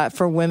about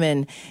for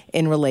women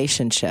in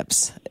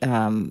relationships?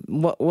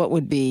 What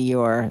would be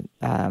your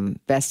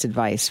best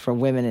advice for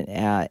women?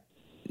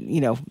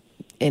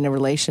 in a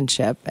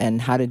relationship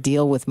and how to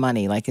deal with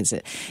money. Like, is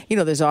it,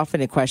 there's often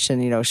a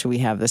question, should we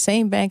have the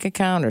same bank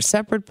account or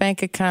separate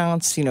bank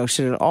accounts?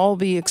 Should it all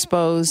be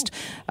exposed?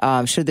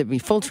 Should there be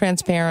full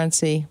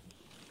transparency?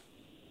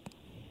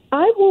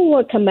 I will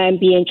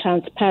recommend being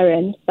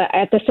transparent, but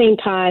at the same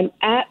time,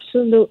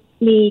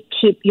 absolutely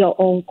keep your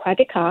own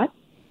credit card.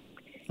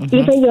 Mm-hmm.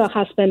 Even your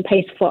husband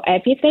pays for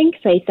everything,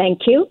 say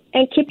thank you,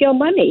 and keep your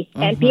money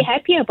and be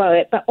happy about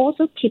it, but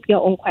also keep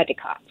your own credit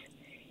card.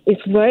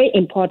 It's very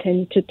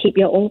important to keep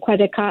your own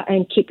credit card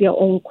and keep your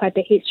own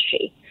credit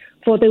history.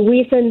 For the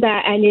reason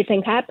that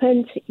anything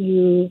happens,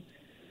 you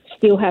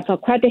still have a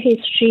credit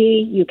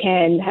history, you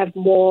can have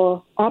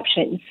more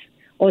options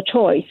or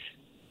choice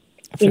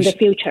in the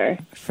future.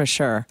 For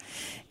sure.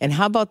 And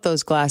how about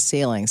those glass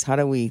ceilings? How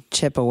do we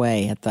chip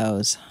away at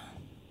those?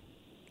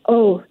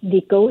 Oh,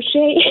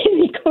 negotiate,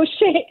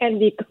 negotiate.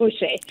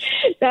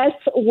 That's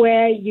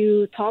where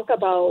you talk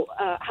about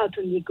how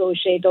to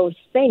negotiate those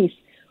things.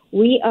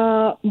 We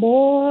are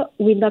more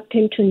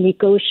reluctant to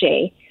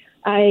negotiate.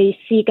 I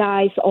see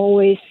guys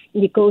always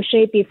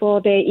negotiate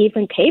before they're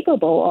even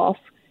capable of.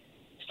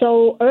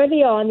 So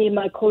early on in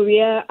my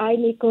career, I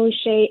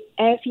negotiate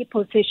every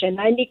position.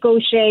 I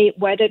negotiate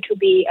whether to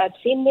be a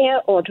senior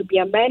or to be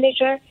a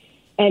manager.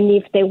 And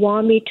if they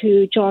want me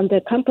to join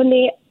the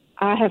company,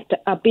 I have the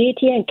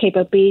ability and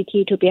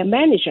capability to be a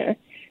manager,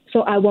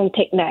 so I won't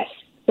take less.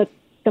 But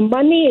the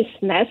money is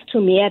less to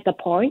me at the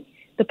point.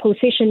 The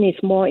position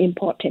is more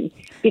important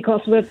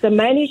because with the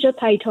manager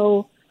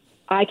title,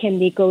 I can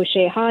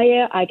negotiate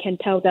higher. I can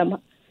tell them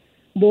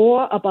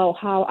more about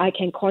how I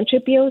can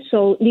contribute.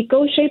 So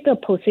negotiate the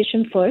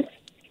position first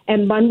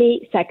and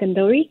money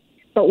secondary.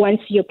 But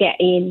once you get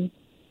in,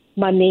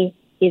 money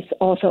is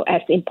also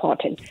as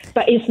important.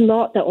 But it's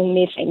not the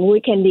only thing.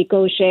 We can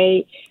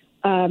negotiate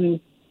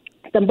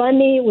the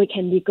money, we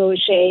can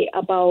negotiate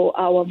about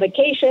our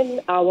vacation,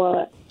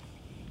 our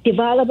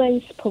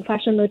developments,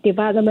 professional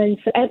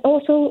developments, and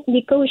also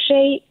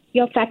negotiate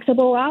your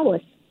flexible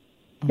hours.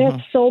 There's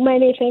so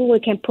many things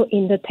we can put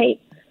in the table.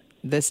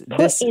 This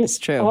is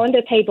true. On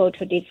the table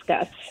to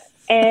discuss.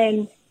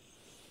 And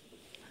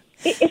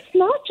it's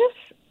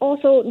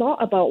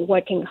not about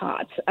working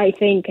hard. I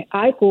think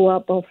I grew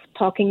up of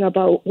talking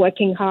about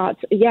working hard.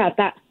 Yeah,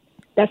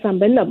 that's a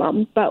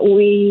minimum, but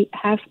we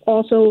have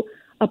also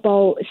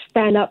about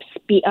stand up,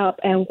 speak up,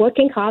 and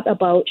working hard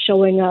about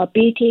showing our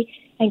ability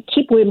and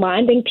keep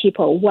reminding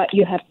people what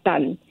you have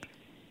done.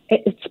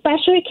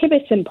 Especially keep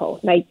it simple.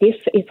 Like, this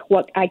is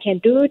what I can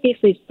do. This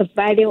is the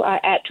value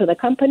I add to the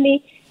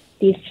company.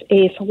 This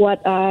is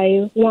what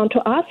I want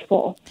to ask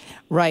for.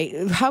 Right.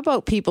 How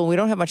about people, we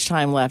don't have much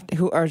time left,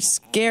 who are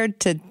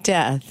scared to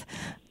death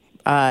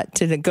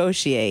to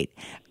negotiate,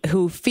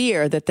 who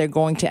fear that they're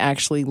going to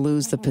actually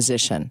lose the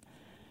position?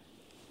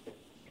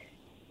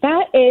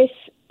 That is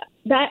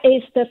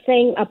the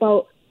thing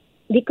about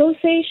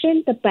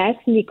negotiation. The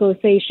best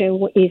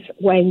negotiation is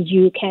when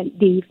you can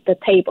leave the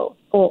table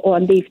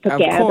or leave to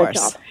get the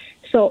job.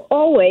 So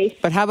always.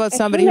 But how about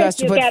somebody who has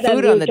to put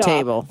food on the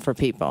table for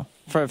people,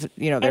 for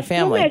their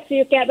family? As soon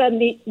as you get a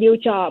new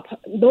job,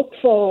 look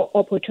for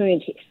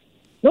opportunities.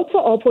 Look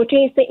for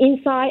opportunities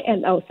inside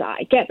and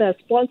outside. Get a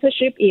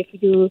sponsorship if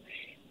you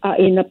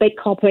in a big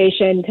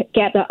corporation,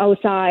 get the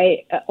outside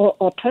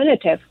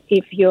alternative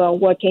if you are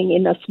working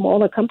in a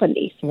smaller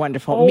companies.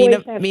 Wonderful.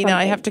 Mina,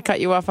 I have to cut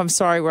you off. I'm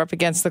sorry. We're up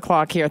against the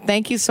clock here.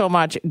 Thank you so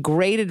much.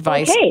 Great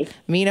advice. Okay.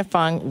 Mina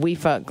Fung,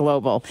 WIFA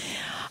Global.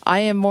 I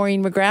am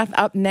Maureen McGrath.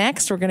 Up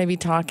next, we're going to be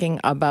talking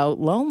about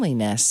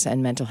loneliness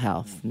and mental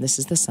health. This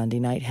is the Sunday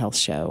Night Health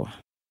Show.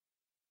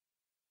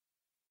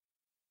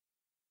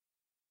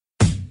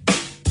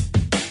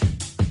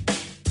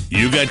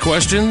 You got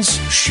questions?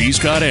 She's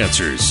got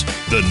answers.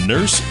 The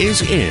nurse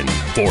is in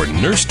for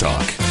Nurse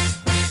Talk.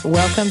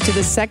 Welcome to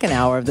the second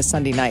hour of the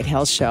Sunday Night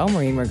Health Show.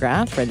 Maureen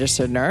McGrath,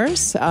 registered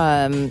nurse.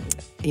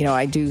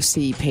 I do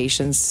see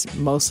patients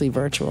mostly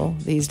virtual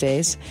these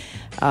days,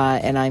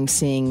 and I'm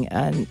seeing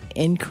an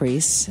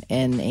increase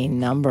in a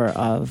number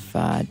of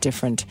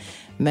different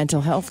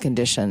mental health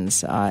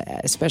conditions,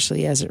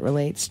 especially as it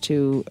relates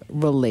to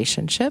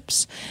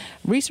relationships.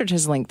 Research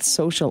has linked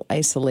social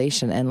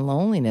isolation and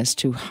loneliness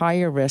to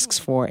higher risks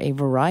for a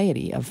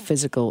variety of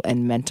physical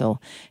and mental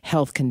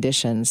health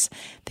conditions.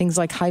 Things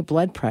like high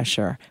blood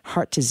pressure,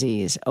 heart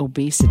disease,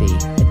 obesity,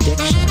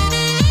 addiction,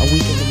 a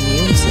weakened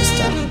immune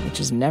system, which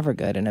is never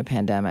good in a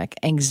pandemic,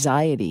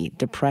 anxiety,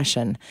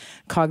 depression,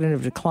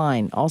 cognitive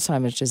decline,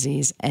 Alzheimer's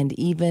disease, and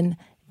even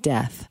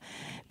death,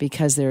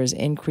 because there is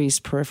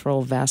increased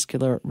peripheral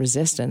vascular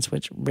resistance,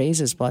 which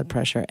raises blood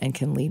pressure and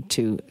can lead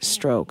to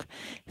stroke.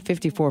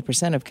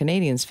 54% of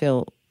Canadians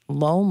feel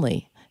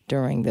lonely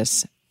during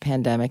this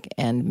pandemic,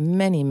 and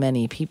many,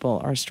 many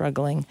people are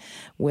struggling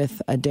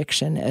with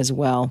addiction as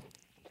well.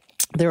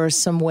 There are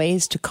some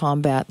ways to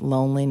combat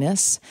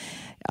loneliness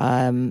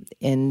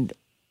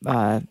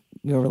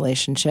your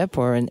relationship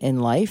or in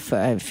life,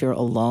 if you're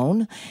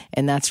alone.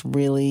 And that's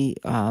really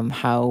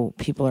how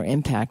people are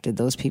impacted.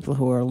 Those people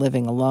who are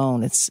living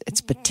alone, it's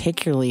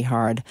particularly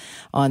hard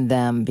on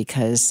them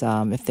because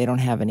if they don't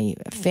have any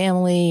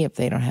family, if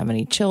they don't have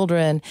any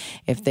children,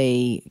 if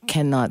they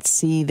cannot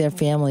see their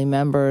family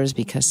members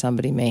because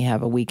somebody may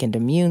have a weakened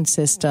immune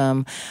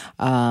system,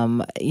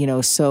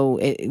 so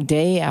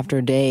day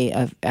after day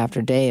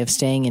of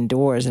staying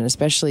indoors, and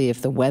especially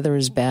if the weather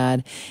is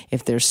bad,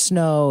 if there's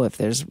snow, if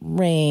there's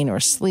rain or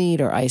sleet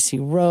or icy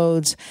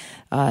roads,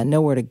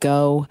 nowhere to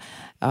go,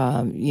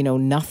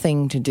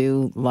 nothing to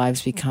do.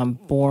 Lives become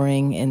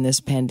boring in this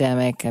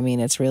pandemic. I mean,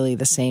 it's really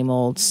the same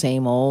old,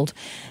 same old.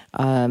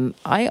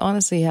 I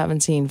honestly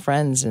haven't seen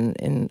friends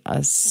in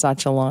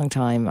such a long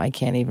time. I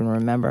can't even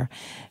remember.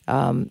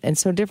 And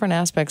so different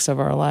aspects of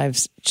our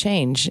lives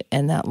change,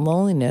 and that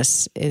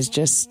loneliness is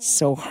just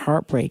so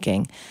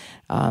heartbreaking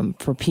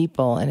for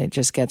people, and it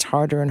just gets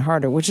harder and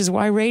harder, which is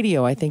why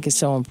radio, I think, is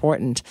so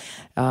important,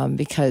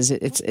 because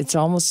it's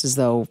almost as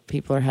though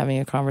people are having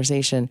a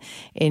conversation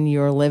in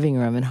your living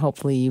room, and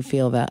hopefully you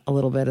feel that a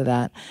little bit of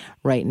that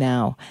right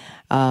now.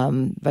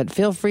 But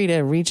feel free to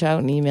reach out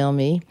and email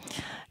me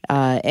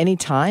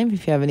anytime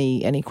if you have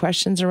any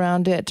questions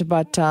around it.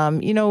 But,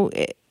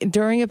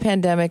 during a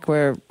pandemic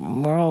where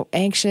we're all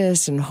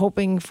anxious and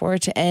hoping for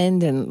it to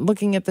end and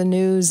looking at the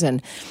news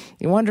and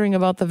wondering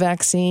about the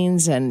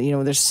vaccines, and,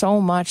 there's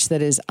so much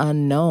that is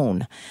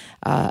unknown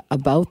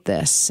about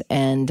this.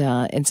 And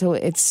so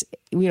it's,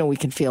 we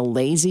can feel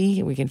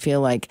lazy. We can feel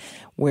like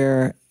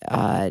we're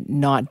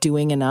not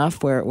doing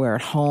enough. We're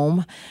at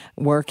home,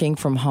 working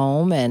from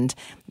home, and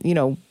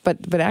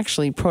but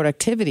actually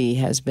productivity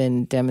has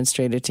been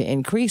demonstrated to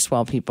increase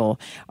while people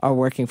are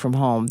working from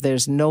home.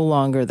 There's no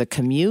longer the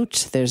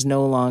commute. There's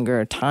no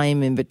longer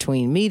time in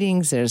between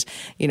meetings. There's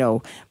you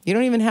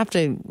don't even have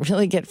to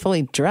really get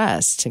fully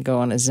dressed to go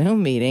on a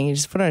Zoom meeting. You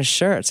just put on a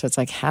shirt, so it's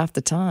like half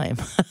the time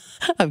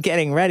of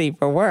getting ready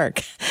for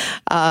work.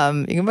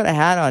 You can put a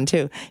hat on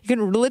too. You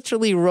can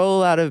literally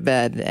roll out of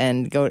bed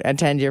and go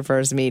attend your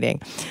first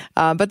meeting.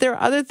 But there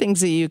are other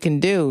things that you can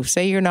do.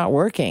 Say you're not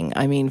working.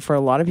 I mean, for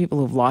a lot of people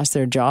who've lost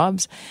their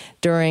jobs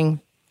during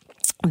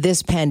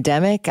this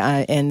pandemic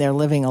and they're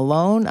living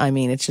alone, I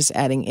mean, it's just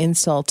adding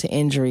insult to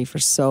injury for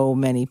so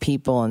many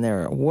people, and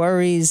there are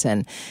worries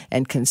and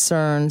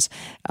concerns.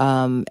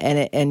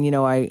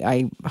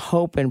 I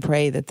hope and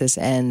pray that this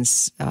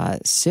ends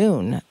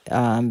soon,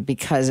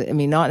 because, I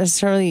mean, not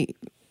necessarily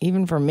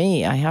even for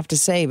me, I have to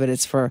say, but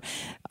it's for,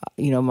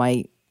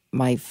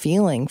 my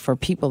feeling for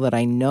people that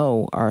I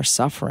know are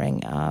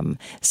suffering,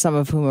 some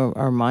of whom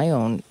are my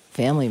own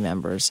family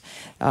members.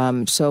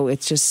 So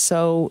it's just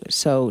so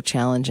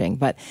challenging.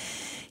 But,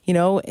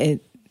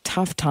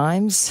 tough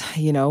times,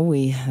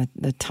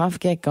 the tough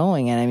get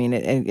going. And I mean,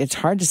 it's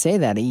hard to say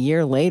that a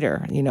year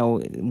later,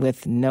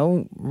 with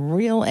no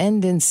real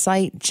end in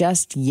sight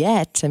just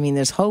yet. I mean,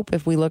 there's hope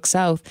if we look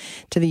south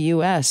to the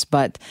U.S.,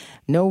 but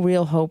no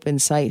real hope in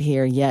sight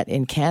here yet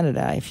in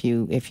Canada, if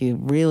you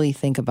really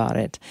think about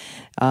it.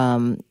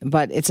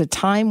 But it's a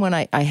time when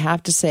I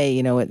have to say,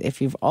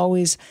 if you've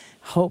always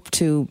hoped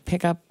to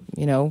pick up,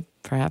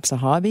 perhaps a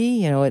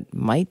hobby, it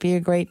might be a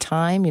great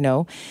time.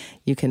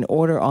 You can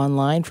order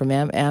online from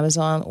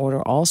Amazon,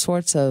 order all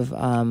sorts of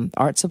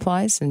art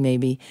supplies, and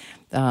maybe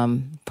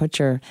put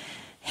your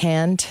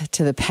hand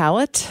to the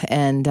palette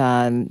and,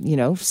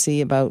 see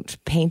about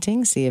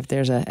painting, see if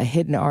there's a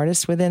hidden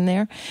artist within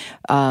there.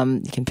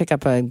 You can pick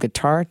up a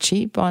guitar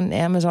cheap on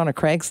Amazon or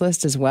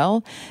Craigslist as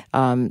well.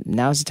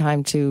 Now's the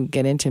time to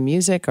get into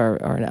music or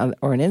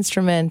an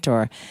instrument,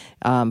 or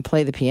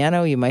play the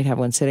piano. You might have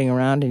one sitting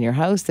around in your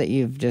house that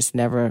you've just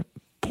never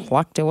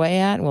plucked away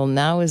at. Well,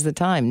 now is the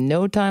time.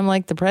 No time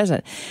like the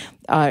present.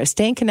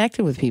 Staying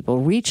connected with people,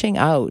 reaching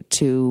out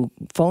to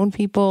phone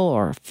people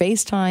or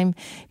FaceTime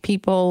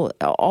people,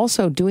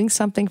 also doing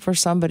something for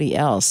somebody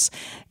else.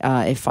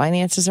 If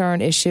finances are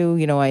an issue,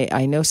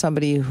 I know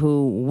somebody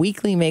who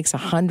weekly makes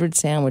 100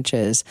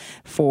 sandwiches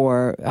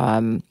for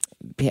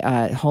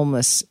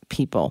homeless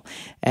people,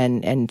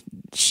 and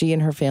she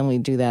and her family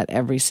do that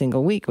every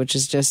single week, which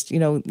is just,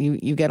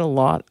 you get a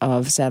lot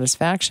of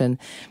satisfaction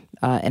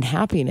and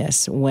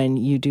happiness when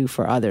you do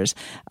for others.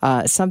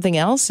 Something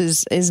else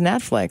is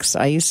Netflix.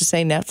 I used to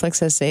say Netflix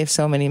has saved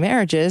so many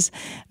marriages,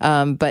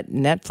 but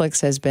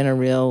Netflix has been a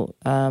real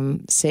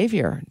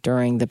savior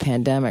during the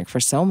pandemic for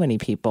so many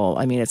people.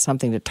 I mean, it's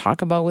something to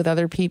talk about with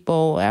other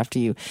people after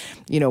you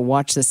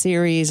watch the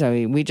series. I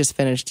mean, we just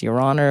finished Your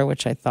Honor,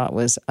 which I thought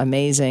was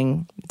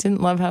amazing.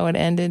 Didn't love how it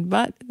ended,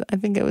 but I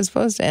think it was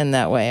supposed to end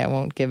that way. I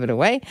won't give it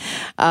away.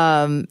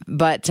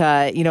 But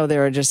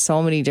there are just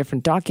so many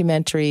different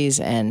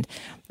documentaries and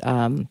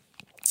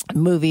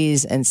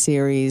movies and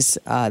series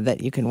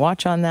that you can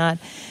watch on that,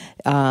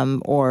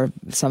 or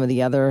some of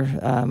the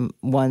other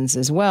ones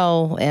as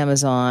well,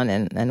 Amazon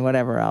and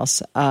whatever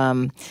else.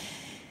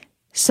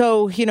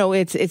 So,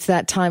 it's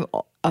that time,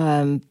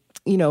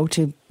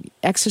 to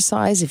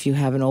exercise. If you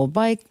have an old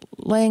bike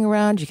laying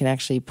around, you can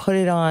actually put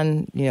it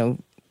on,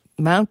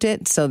 mount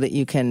it so that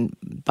you can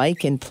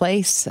bike in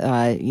place.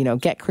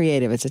 Get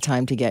creative. It's a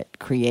time to get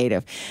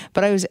creative.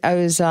 But I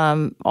was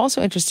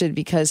also interested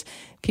because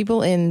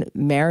people in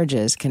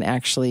marriages can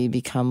actually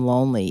become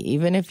lonely.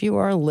 Even if you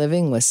are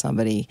living with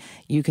somebody,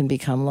 you can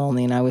become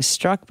lonely. And I was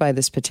struck by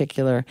this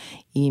particular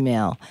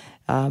email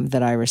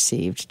that I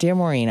received. Dear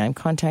Maureen, I'm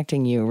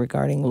contacting you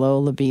regarding low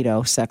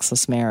libido,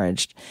 sexless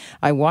marriage.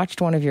 I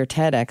watched one of your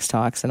TEDx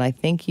talks, and I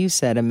think you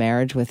said a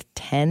marriage with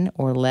 10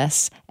 or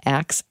less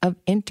acts of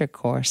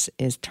intercourse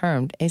is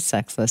termed a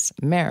sexless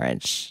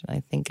marriage.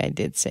 I think I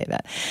did say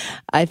that.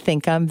 I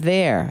think I'm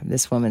there,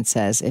 this woman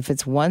says. If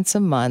it's once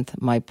a month,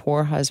 my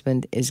poor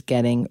husband is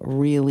getting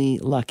really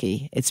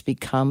lucky. It's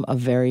become a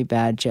very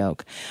bad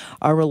joke.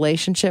 Our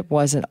relationship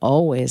wasn't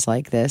always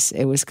like this.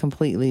 It was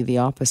completely the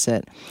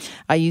opposite.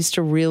 I used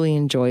to really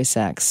enjoy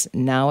sex.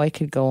 Now I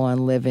could go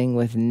on living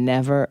with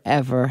never,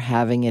 ever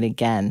having it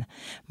again.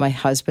 My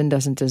husband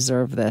doesn't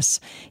deserve this.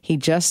 He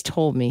just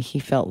told me he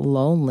felt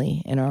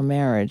lonely in our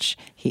marriage.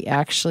 He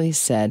actually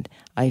said,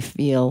 I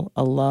feel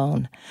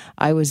alone.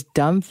 I was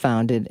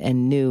dumbfounded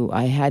and knew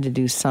I had to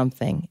do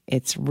something.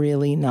 It's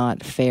really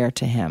not fair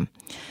to him.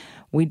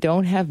 We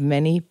don't have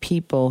many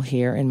people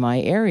here in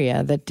my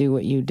area that do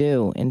what you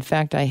do. In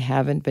fact, I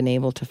haven't been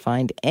able to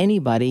find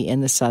anybody in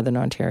the Southern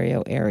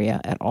Ontario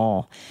area at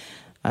all.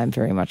 I'm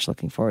very much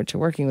looking forward to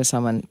working with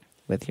someone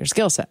with your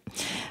skill set.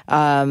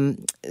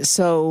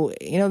 So,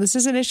 this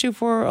is an issue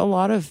for a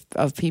lot of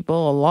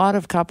people, a lot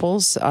of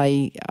couples.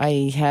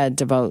 I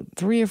had about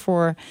 3 or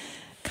 4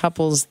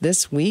 couples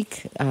this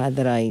week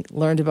that I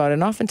learned about.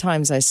 And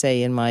oftentimes I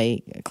say in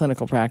my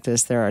clinical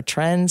practice, there are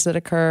trends that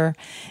occur.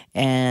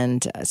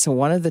 And so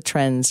one of the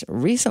trends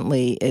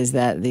recently is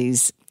that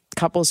these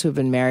couples who've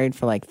been married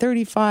for like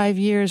 35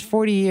 years,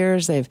 40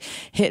 years, they've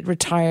hit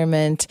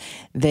retirement.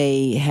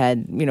 They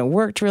had,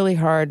 worked really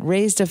hard,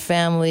 raised a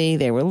family.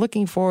 They were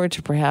looking forward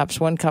to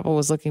one couple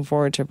was looking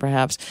forward to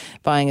perhaps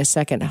buying a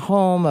second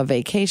home, a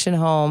vacation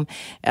home,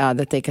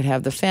 that they could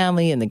have the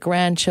family and the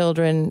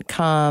grandchildren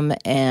come.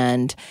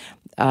 And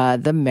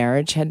the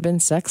marriage had been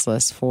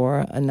sexless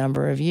for a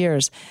number of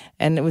years,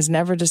 and it was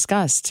never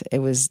discussed. It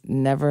was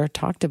never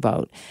talked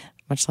about.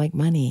 Much like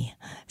money,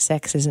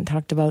 sex isn't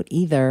talked about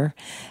either.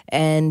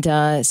 And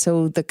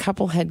so the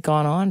couple had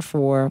gone on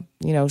for,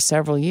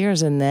 several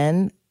years. And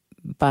then,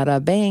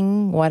 bada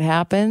bing, what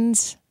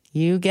happens?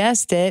 You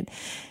guessed it.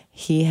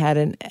 He had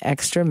an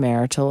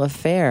extramarital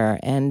affair,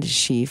 and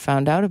she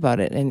found out about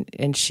it.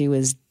 And she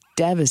was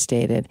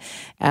devastated,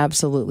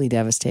 absolutely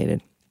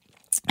devastated.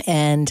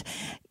 And,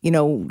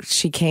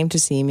 she came to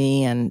see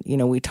me and,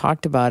 we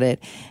talked about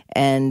it.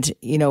 And,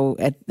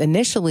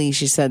 initially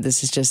she said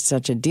this is just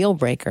such a deal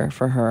breaker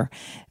for her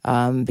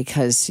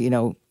because,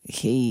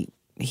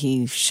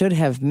 he should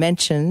have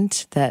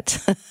mentioned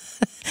that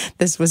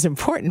this was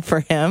important for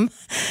him.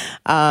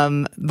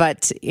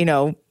 But,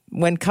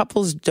 when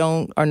couples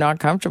are not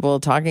comfortable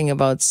talking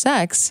about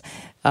sex,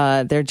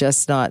 they're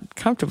just not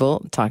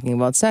comfortable talking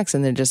about sex,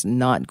 and they're just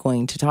not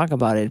going to talk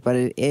about it. But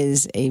it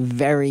is a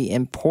very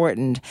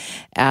important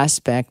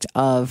aspect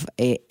of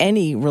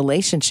any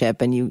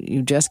relationship, and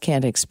you just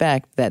can't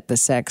expect that the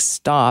sex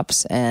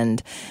stops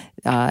and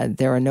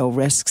there are no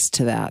risks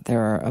to that.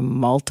 There are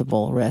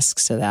multiple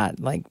risks to that,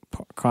 like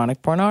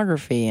chronic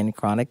pornography and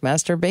chronic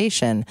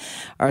masturbation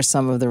are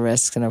some of the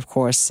risks. And of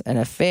course, an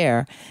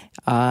affair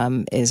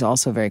is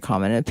also very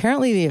common. And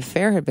apparently the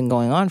affair had been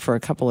going on for a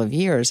couple of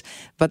years,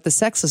 but the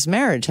sexless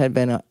marriage had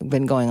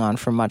been going on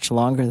for much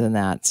longer than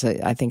that. So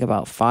I think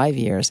about 5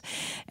 years.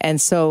 And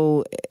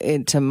so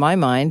to my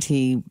mind,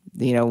 he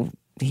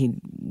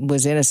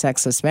was in a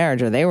sexless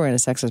marriage, or they were in a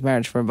sexless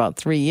marriage for about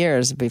 3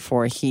 years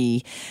before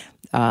he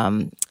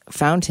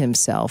found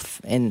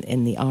himself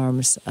in the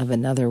arms of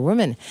another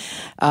woman.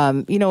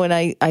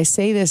 And I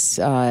say this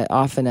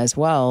often as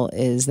well,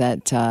 is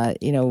that,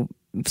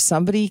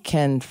 somebody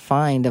can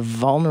find a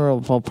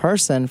vulnerable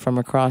person from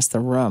across the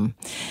room.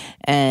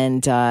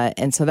 And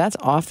so that's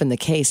often the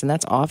case. And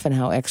that's often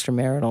how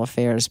extramarital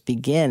affairs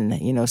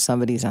begin.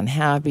 Somebody's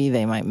unhappy.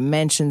 They might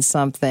mention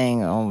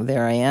something. Oh,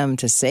 there I am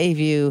to save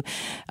you.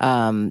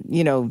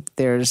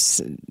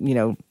 There's,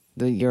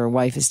 your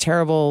wife is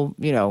terrible,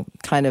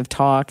 kind of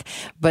talk,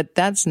 but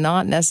that's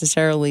not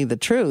necessarily the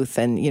truth.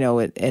 And,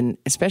 and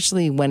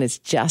especially when it's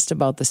just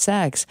about the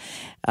sex,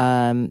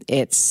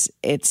 it's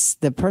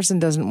the person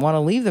doesn't want to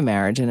leave the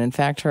marriage. And in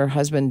fact, her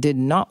husband did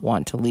not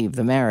want to leave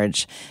the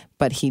marriage,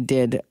 but he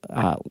did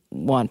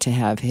want to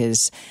have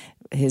his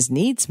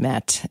needs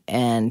met,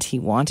 and he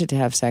wanted to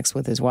have sex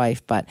with his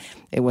wife, but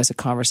it was a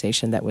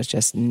conversation that was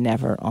just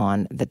never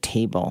on the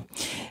table.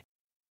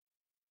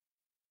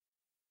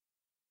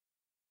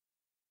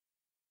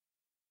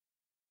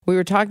 We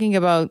were talking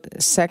about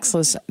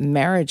sexless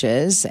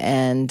marriages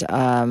and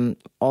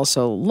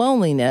also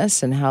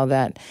loneliness, and how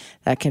that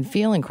can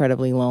feel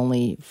incredibly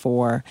lonely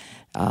for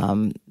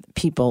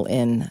people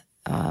in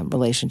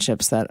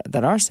relationships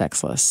that are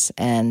sexless.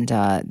 And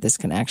this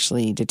can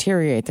actually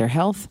deteriorate their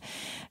health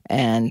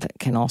and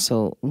can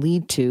also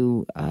lead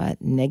to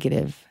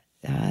negative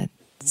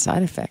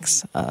side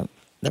effects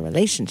the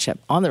relationship,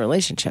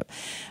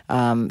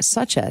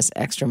 such as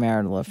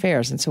extramarital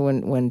affairs. And so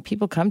when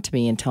people come to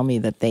me and tell me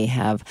that they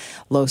have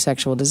low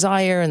sexual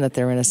desire and that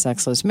they're in a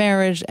sexless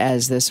marriage,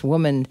 as this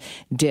woman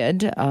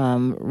did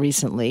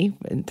recently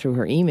through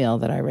her email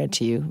that I read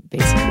to you,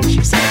 basically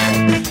she said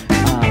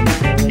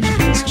that the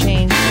relationship has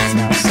changed, it's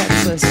now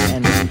sexless,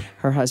 and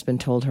her husband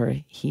told her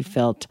he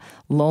felt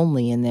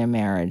lonely in their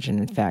marriage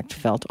and, in fact,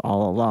 felt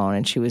all alone.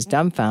 And she was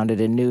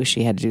dumbfounded and knew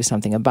she had to do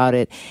something about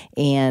it,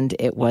 and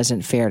it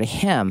wasn't fair to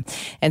him.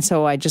 And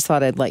so I just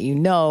thought I'd let you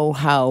know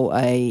how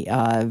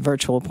a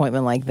virtual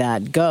appointment like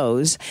that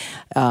goes,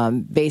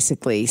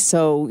 basically.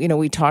 So,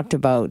 we talked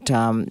about,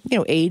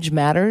 age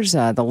matters,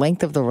 the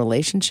length of the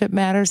relationship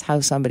matters, how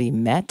somebody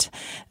met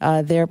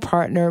their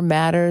partner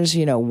matters.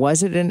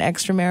 Was it an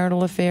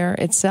extramarital affair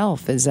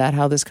itself? Is that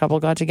how this couple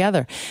got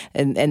together?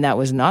 And that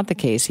was not the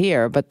case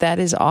here, but that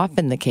is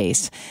often the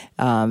case.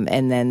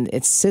 And then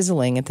it's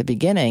sizzling at the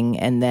beginning,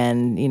 and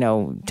then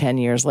 10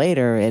 years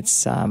later,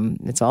 it's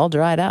all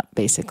dried up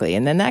basically.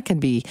 And then that can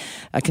be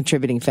a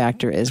contributing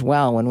factor as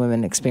well when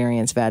women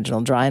experience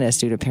vaginal dryness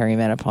due to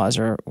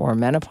perimenopause or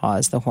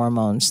menopause. The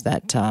hormones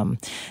that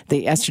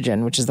the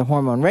estrogen, which is the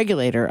hormone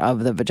regulator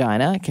of the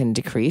vagina, can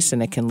decrease,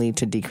 and it can lead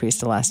to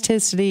decreased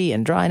elasticity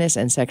and dryness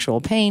and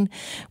sexual pain,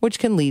 which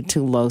can lead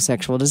to low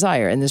sexual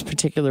desire. And this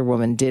particular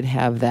woman did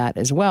have that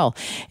as well.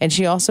 And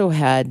she also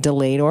had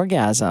delayed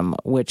orgasm,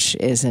 which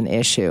is an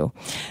issue.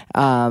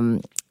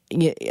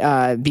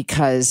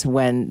 Because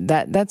when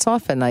that's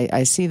often,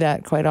 I see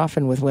that quite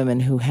often with women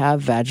who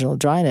have vaginal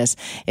dryness,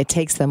 it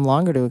takes them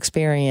longer to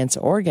experience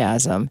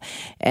orgasm.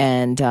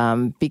 And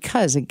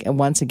because,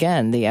 once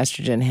again, the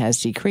estrogen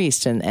has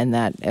decreased, and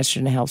that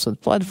estrogen helps with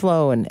blood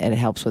flow, and it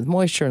helps with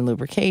moisture and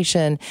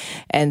lubrication.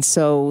 And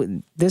so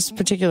this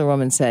particular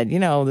woman said,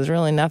 there's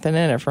really nothing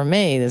in it for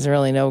me. There's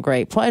really no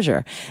great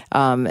pleasure.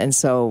 And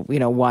so,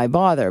 why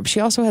bother? She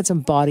also had some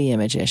body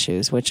image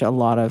issues, which a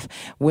lot of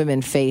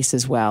women face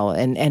as well.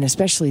 And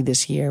especially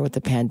this year with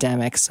the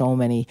pandemic, so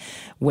many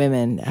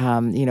women,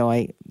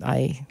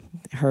 I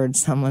heard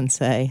someone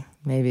say,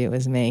 maybe it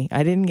was me,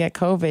 I didn't get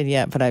COVID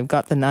yet, but I've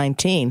got the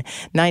 19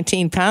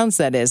 pounds,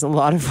 that is. A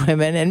lot of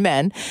women and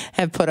men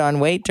have put on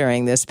weight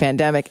during this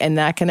pandemic, and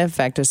that can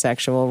affect a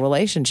sexual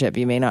relationship.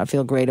 You may not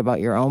feel great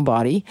about your own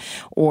body,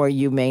 or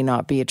you may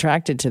not be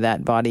attracted to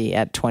that body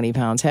at 20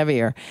 pounds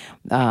heavier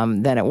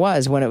than it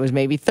was when it was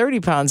maybe 30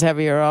 pounds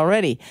heavier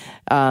already.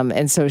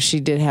 And so she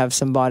did have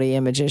some body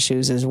image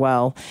issues as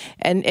well.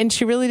 And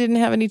she really didn't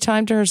have any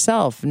time to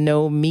herself,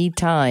 no me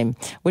time,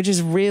 which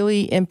is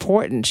really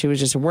important. She was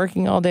just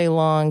working all day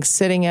long,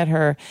 sitting at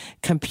her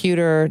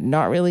computer,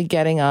 not really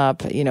getting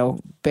up,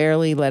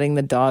 barely letting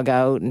the dog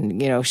out.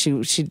 And,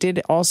 she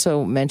did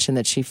also mention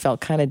that she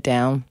felt kind of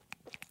down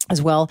as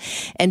well.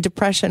 And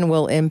depression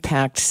will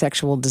impact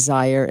sexual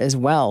desire as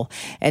well.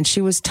 And she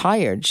was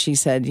tired. She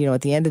said,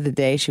 at the end of the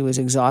day, she was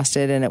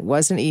exhausted, and it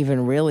wasn't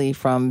even really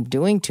from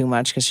doing too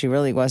much, because she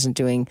really wasn't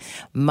doing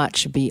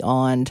much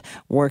beyond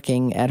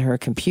working at her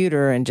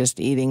computer and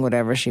just eating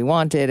whatever she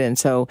wanted. And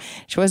so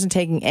she wasn't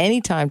taking any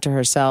time to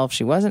herself.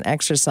 She wasn't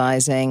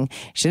exercising.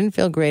 She didn't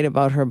feel great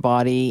about her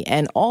body.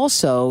 And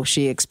also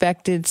she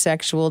expected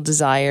sexual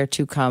desire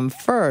to come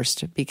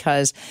first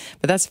but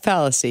that's a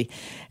fallacy.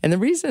 And the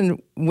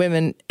reason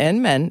women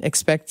and men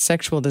expect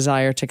sexual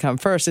desire to come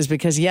first is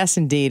because, yes,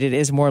 indeed, it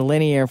is more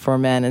linear for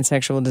men, and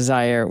sexual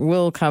desire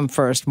will come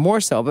first,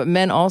 more so. But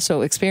men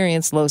also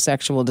experience low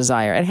sexual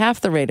desire at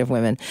half the rate of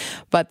women,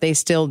 but they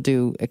still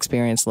do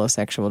experience low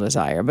sexual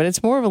desire. But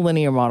it's more of a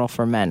linear model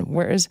for men,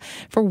 whereas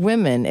for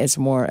women, it's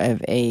more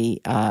of a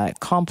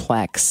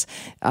complex,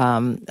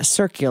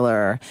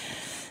 circular,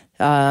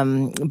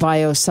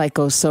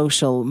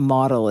 biopsychosocial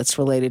model. It's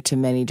related to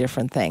many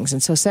different things.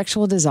 And so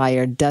sexual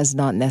desire does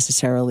not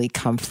necessarily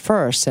come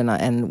first.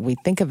 And we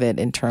think of it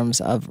in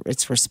terms of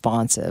it's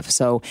responsive.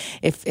 So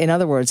in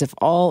other words, if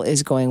all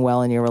is going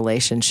well in your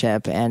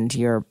relationship and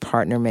your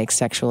partner makes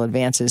sexual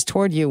advances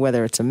toward you,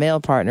 whether it's a male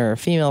partner or a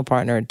female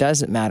partner, it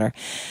doesn't matter.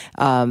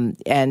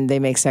 And they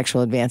make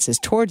sexual advances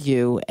toward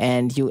you,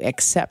 and you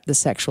accept the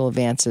sexual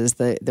advances,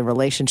 the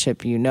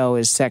relationship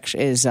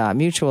is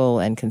mutual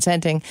and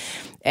consenting,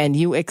 and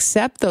you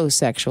accept those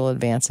sexual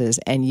advances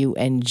and you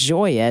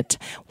enjoy it,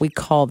 we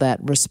call that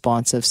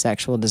responsive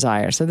sexual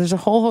desire. So there's a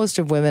whole host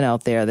of women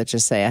out there that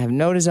just say, I have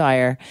no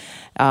desire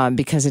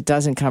because it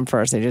doesn't come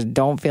first. They just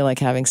don't feel like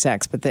having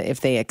sex. But if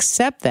they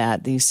accept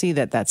that, you see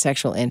that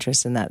sexual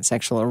interest and that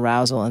sexual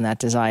arousal and that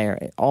desire,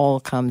 it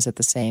all comes at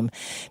the same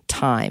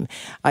time.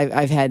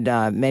 I've had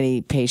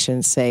many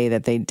patients say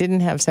that they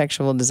didn't have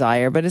sexual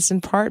desire, but it's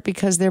in part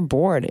because they're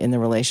bored in the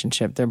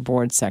relationship. They're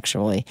bored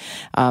sexually.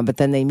 But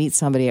then they meet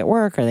somebody at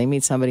work, or they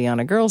meet somebody on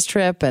a girls'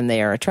 trip, and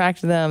they are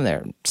attracted to them.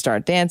 They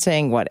start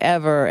dancing,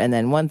 whatever, and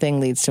then one thing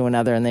leads to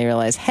another, and they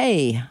realize,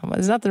 hey,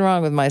 there's nothing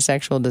wrong with my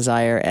sexual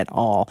desire at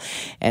all.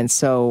 And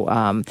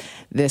so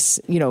this,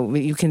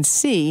 you can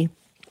see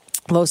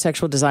low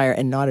sexual desire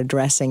and not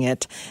addressing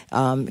it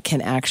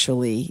can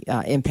actually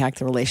impact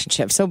the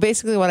relationship. So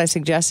basically what I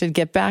suggested,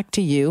 get back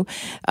to you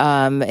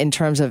in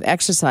terms of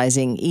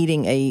exercising,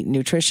 eating a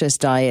nutritious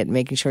diet,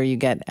 making sure you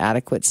get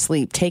adequate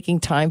sleep, taking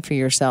time for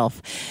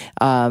yourself.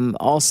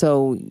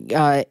 Also,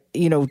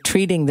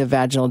 treating the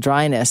vaginal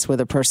dryness with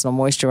a personal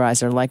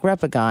moisturizer like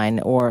Repagyne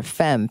or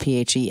Femme,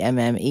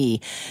 Phemme,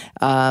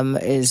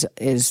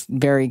 is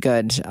very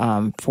good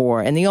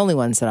for, and the only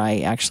ones that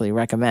I actually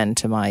recommend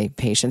to my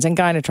patients. And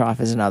Gynotrof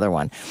is another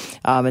one.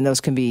 And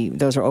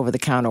those are over the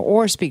counter,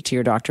 or speak to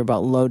your doctor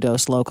about low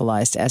dose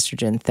localized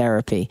estrogen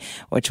therapy,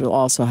 which will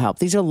also help.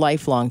 These are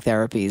lifelong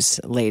therapies,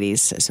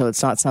 ladies. So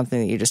it's not something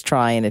that you just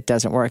try and it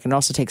doesn't work. It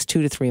also takes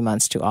 2 to 3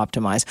 months to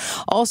optimize.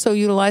 Also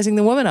utilizing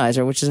the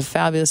Womanizer, which is a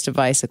fabulous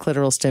device, a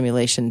clitoral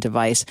stimulation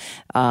device,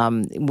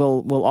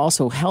 will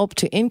also help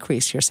to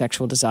increase your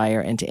sexual desire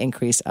and to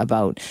increase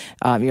about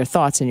your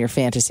thoughts and your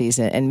fantasies.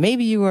 And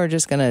maybe you are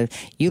just going to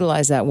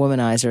utilize that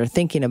Womanizer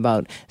thinking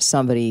about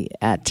somebody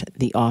at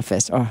the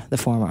office or the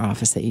former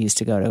office that you used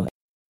to go to.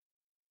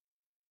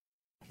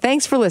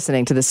 Thanks for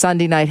listening to the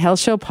Sunday Night Health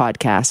Show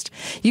podcast.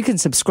 You can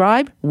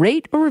subscribe,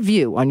 rate, or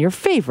review on your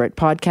favorite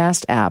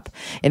podcast app.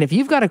 And if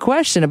you've got a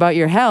question about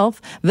your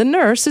health, the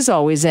nurse is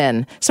always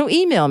in. So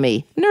email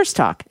me,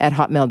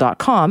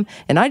 nursetalk@hotmail.com,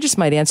 and I just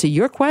might answer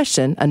your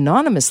question,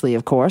 anonymously,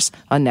 of course,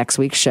 on next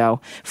week's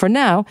show. For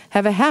now,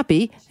 have a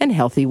happy and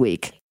healthy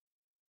week.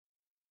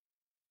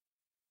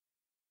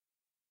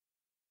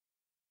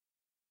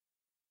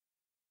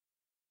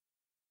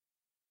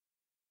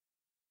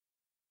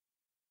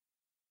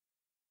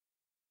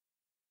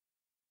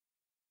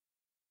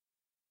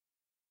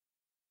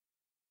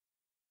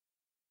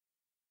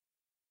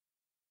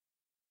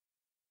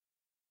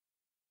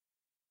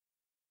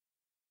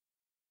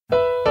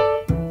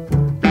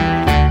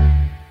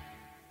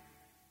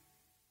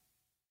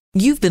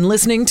 You've been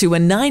listening to a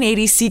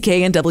 980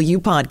 CKNW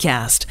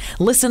podcast.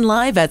 Listen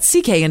live at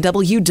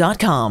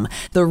cknw.com,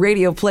 the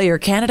Radio Player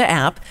Canada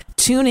app,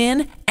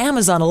 TuneIn,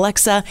 Amazon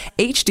Alexa,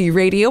 HD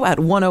Radio at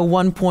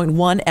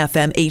 101.1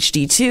 FM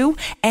HD2,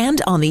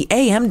 and on the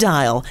AM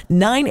dial,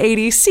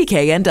 980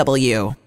 CKNW.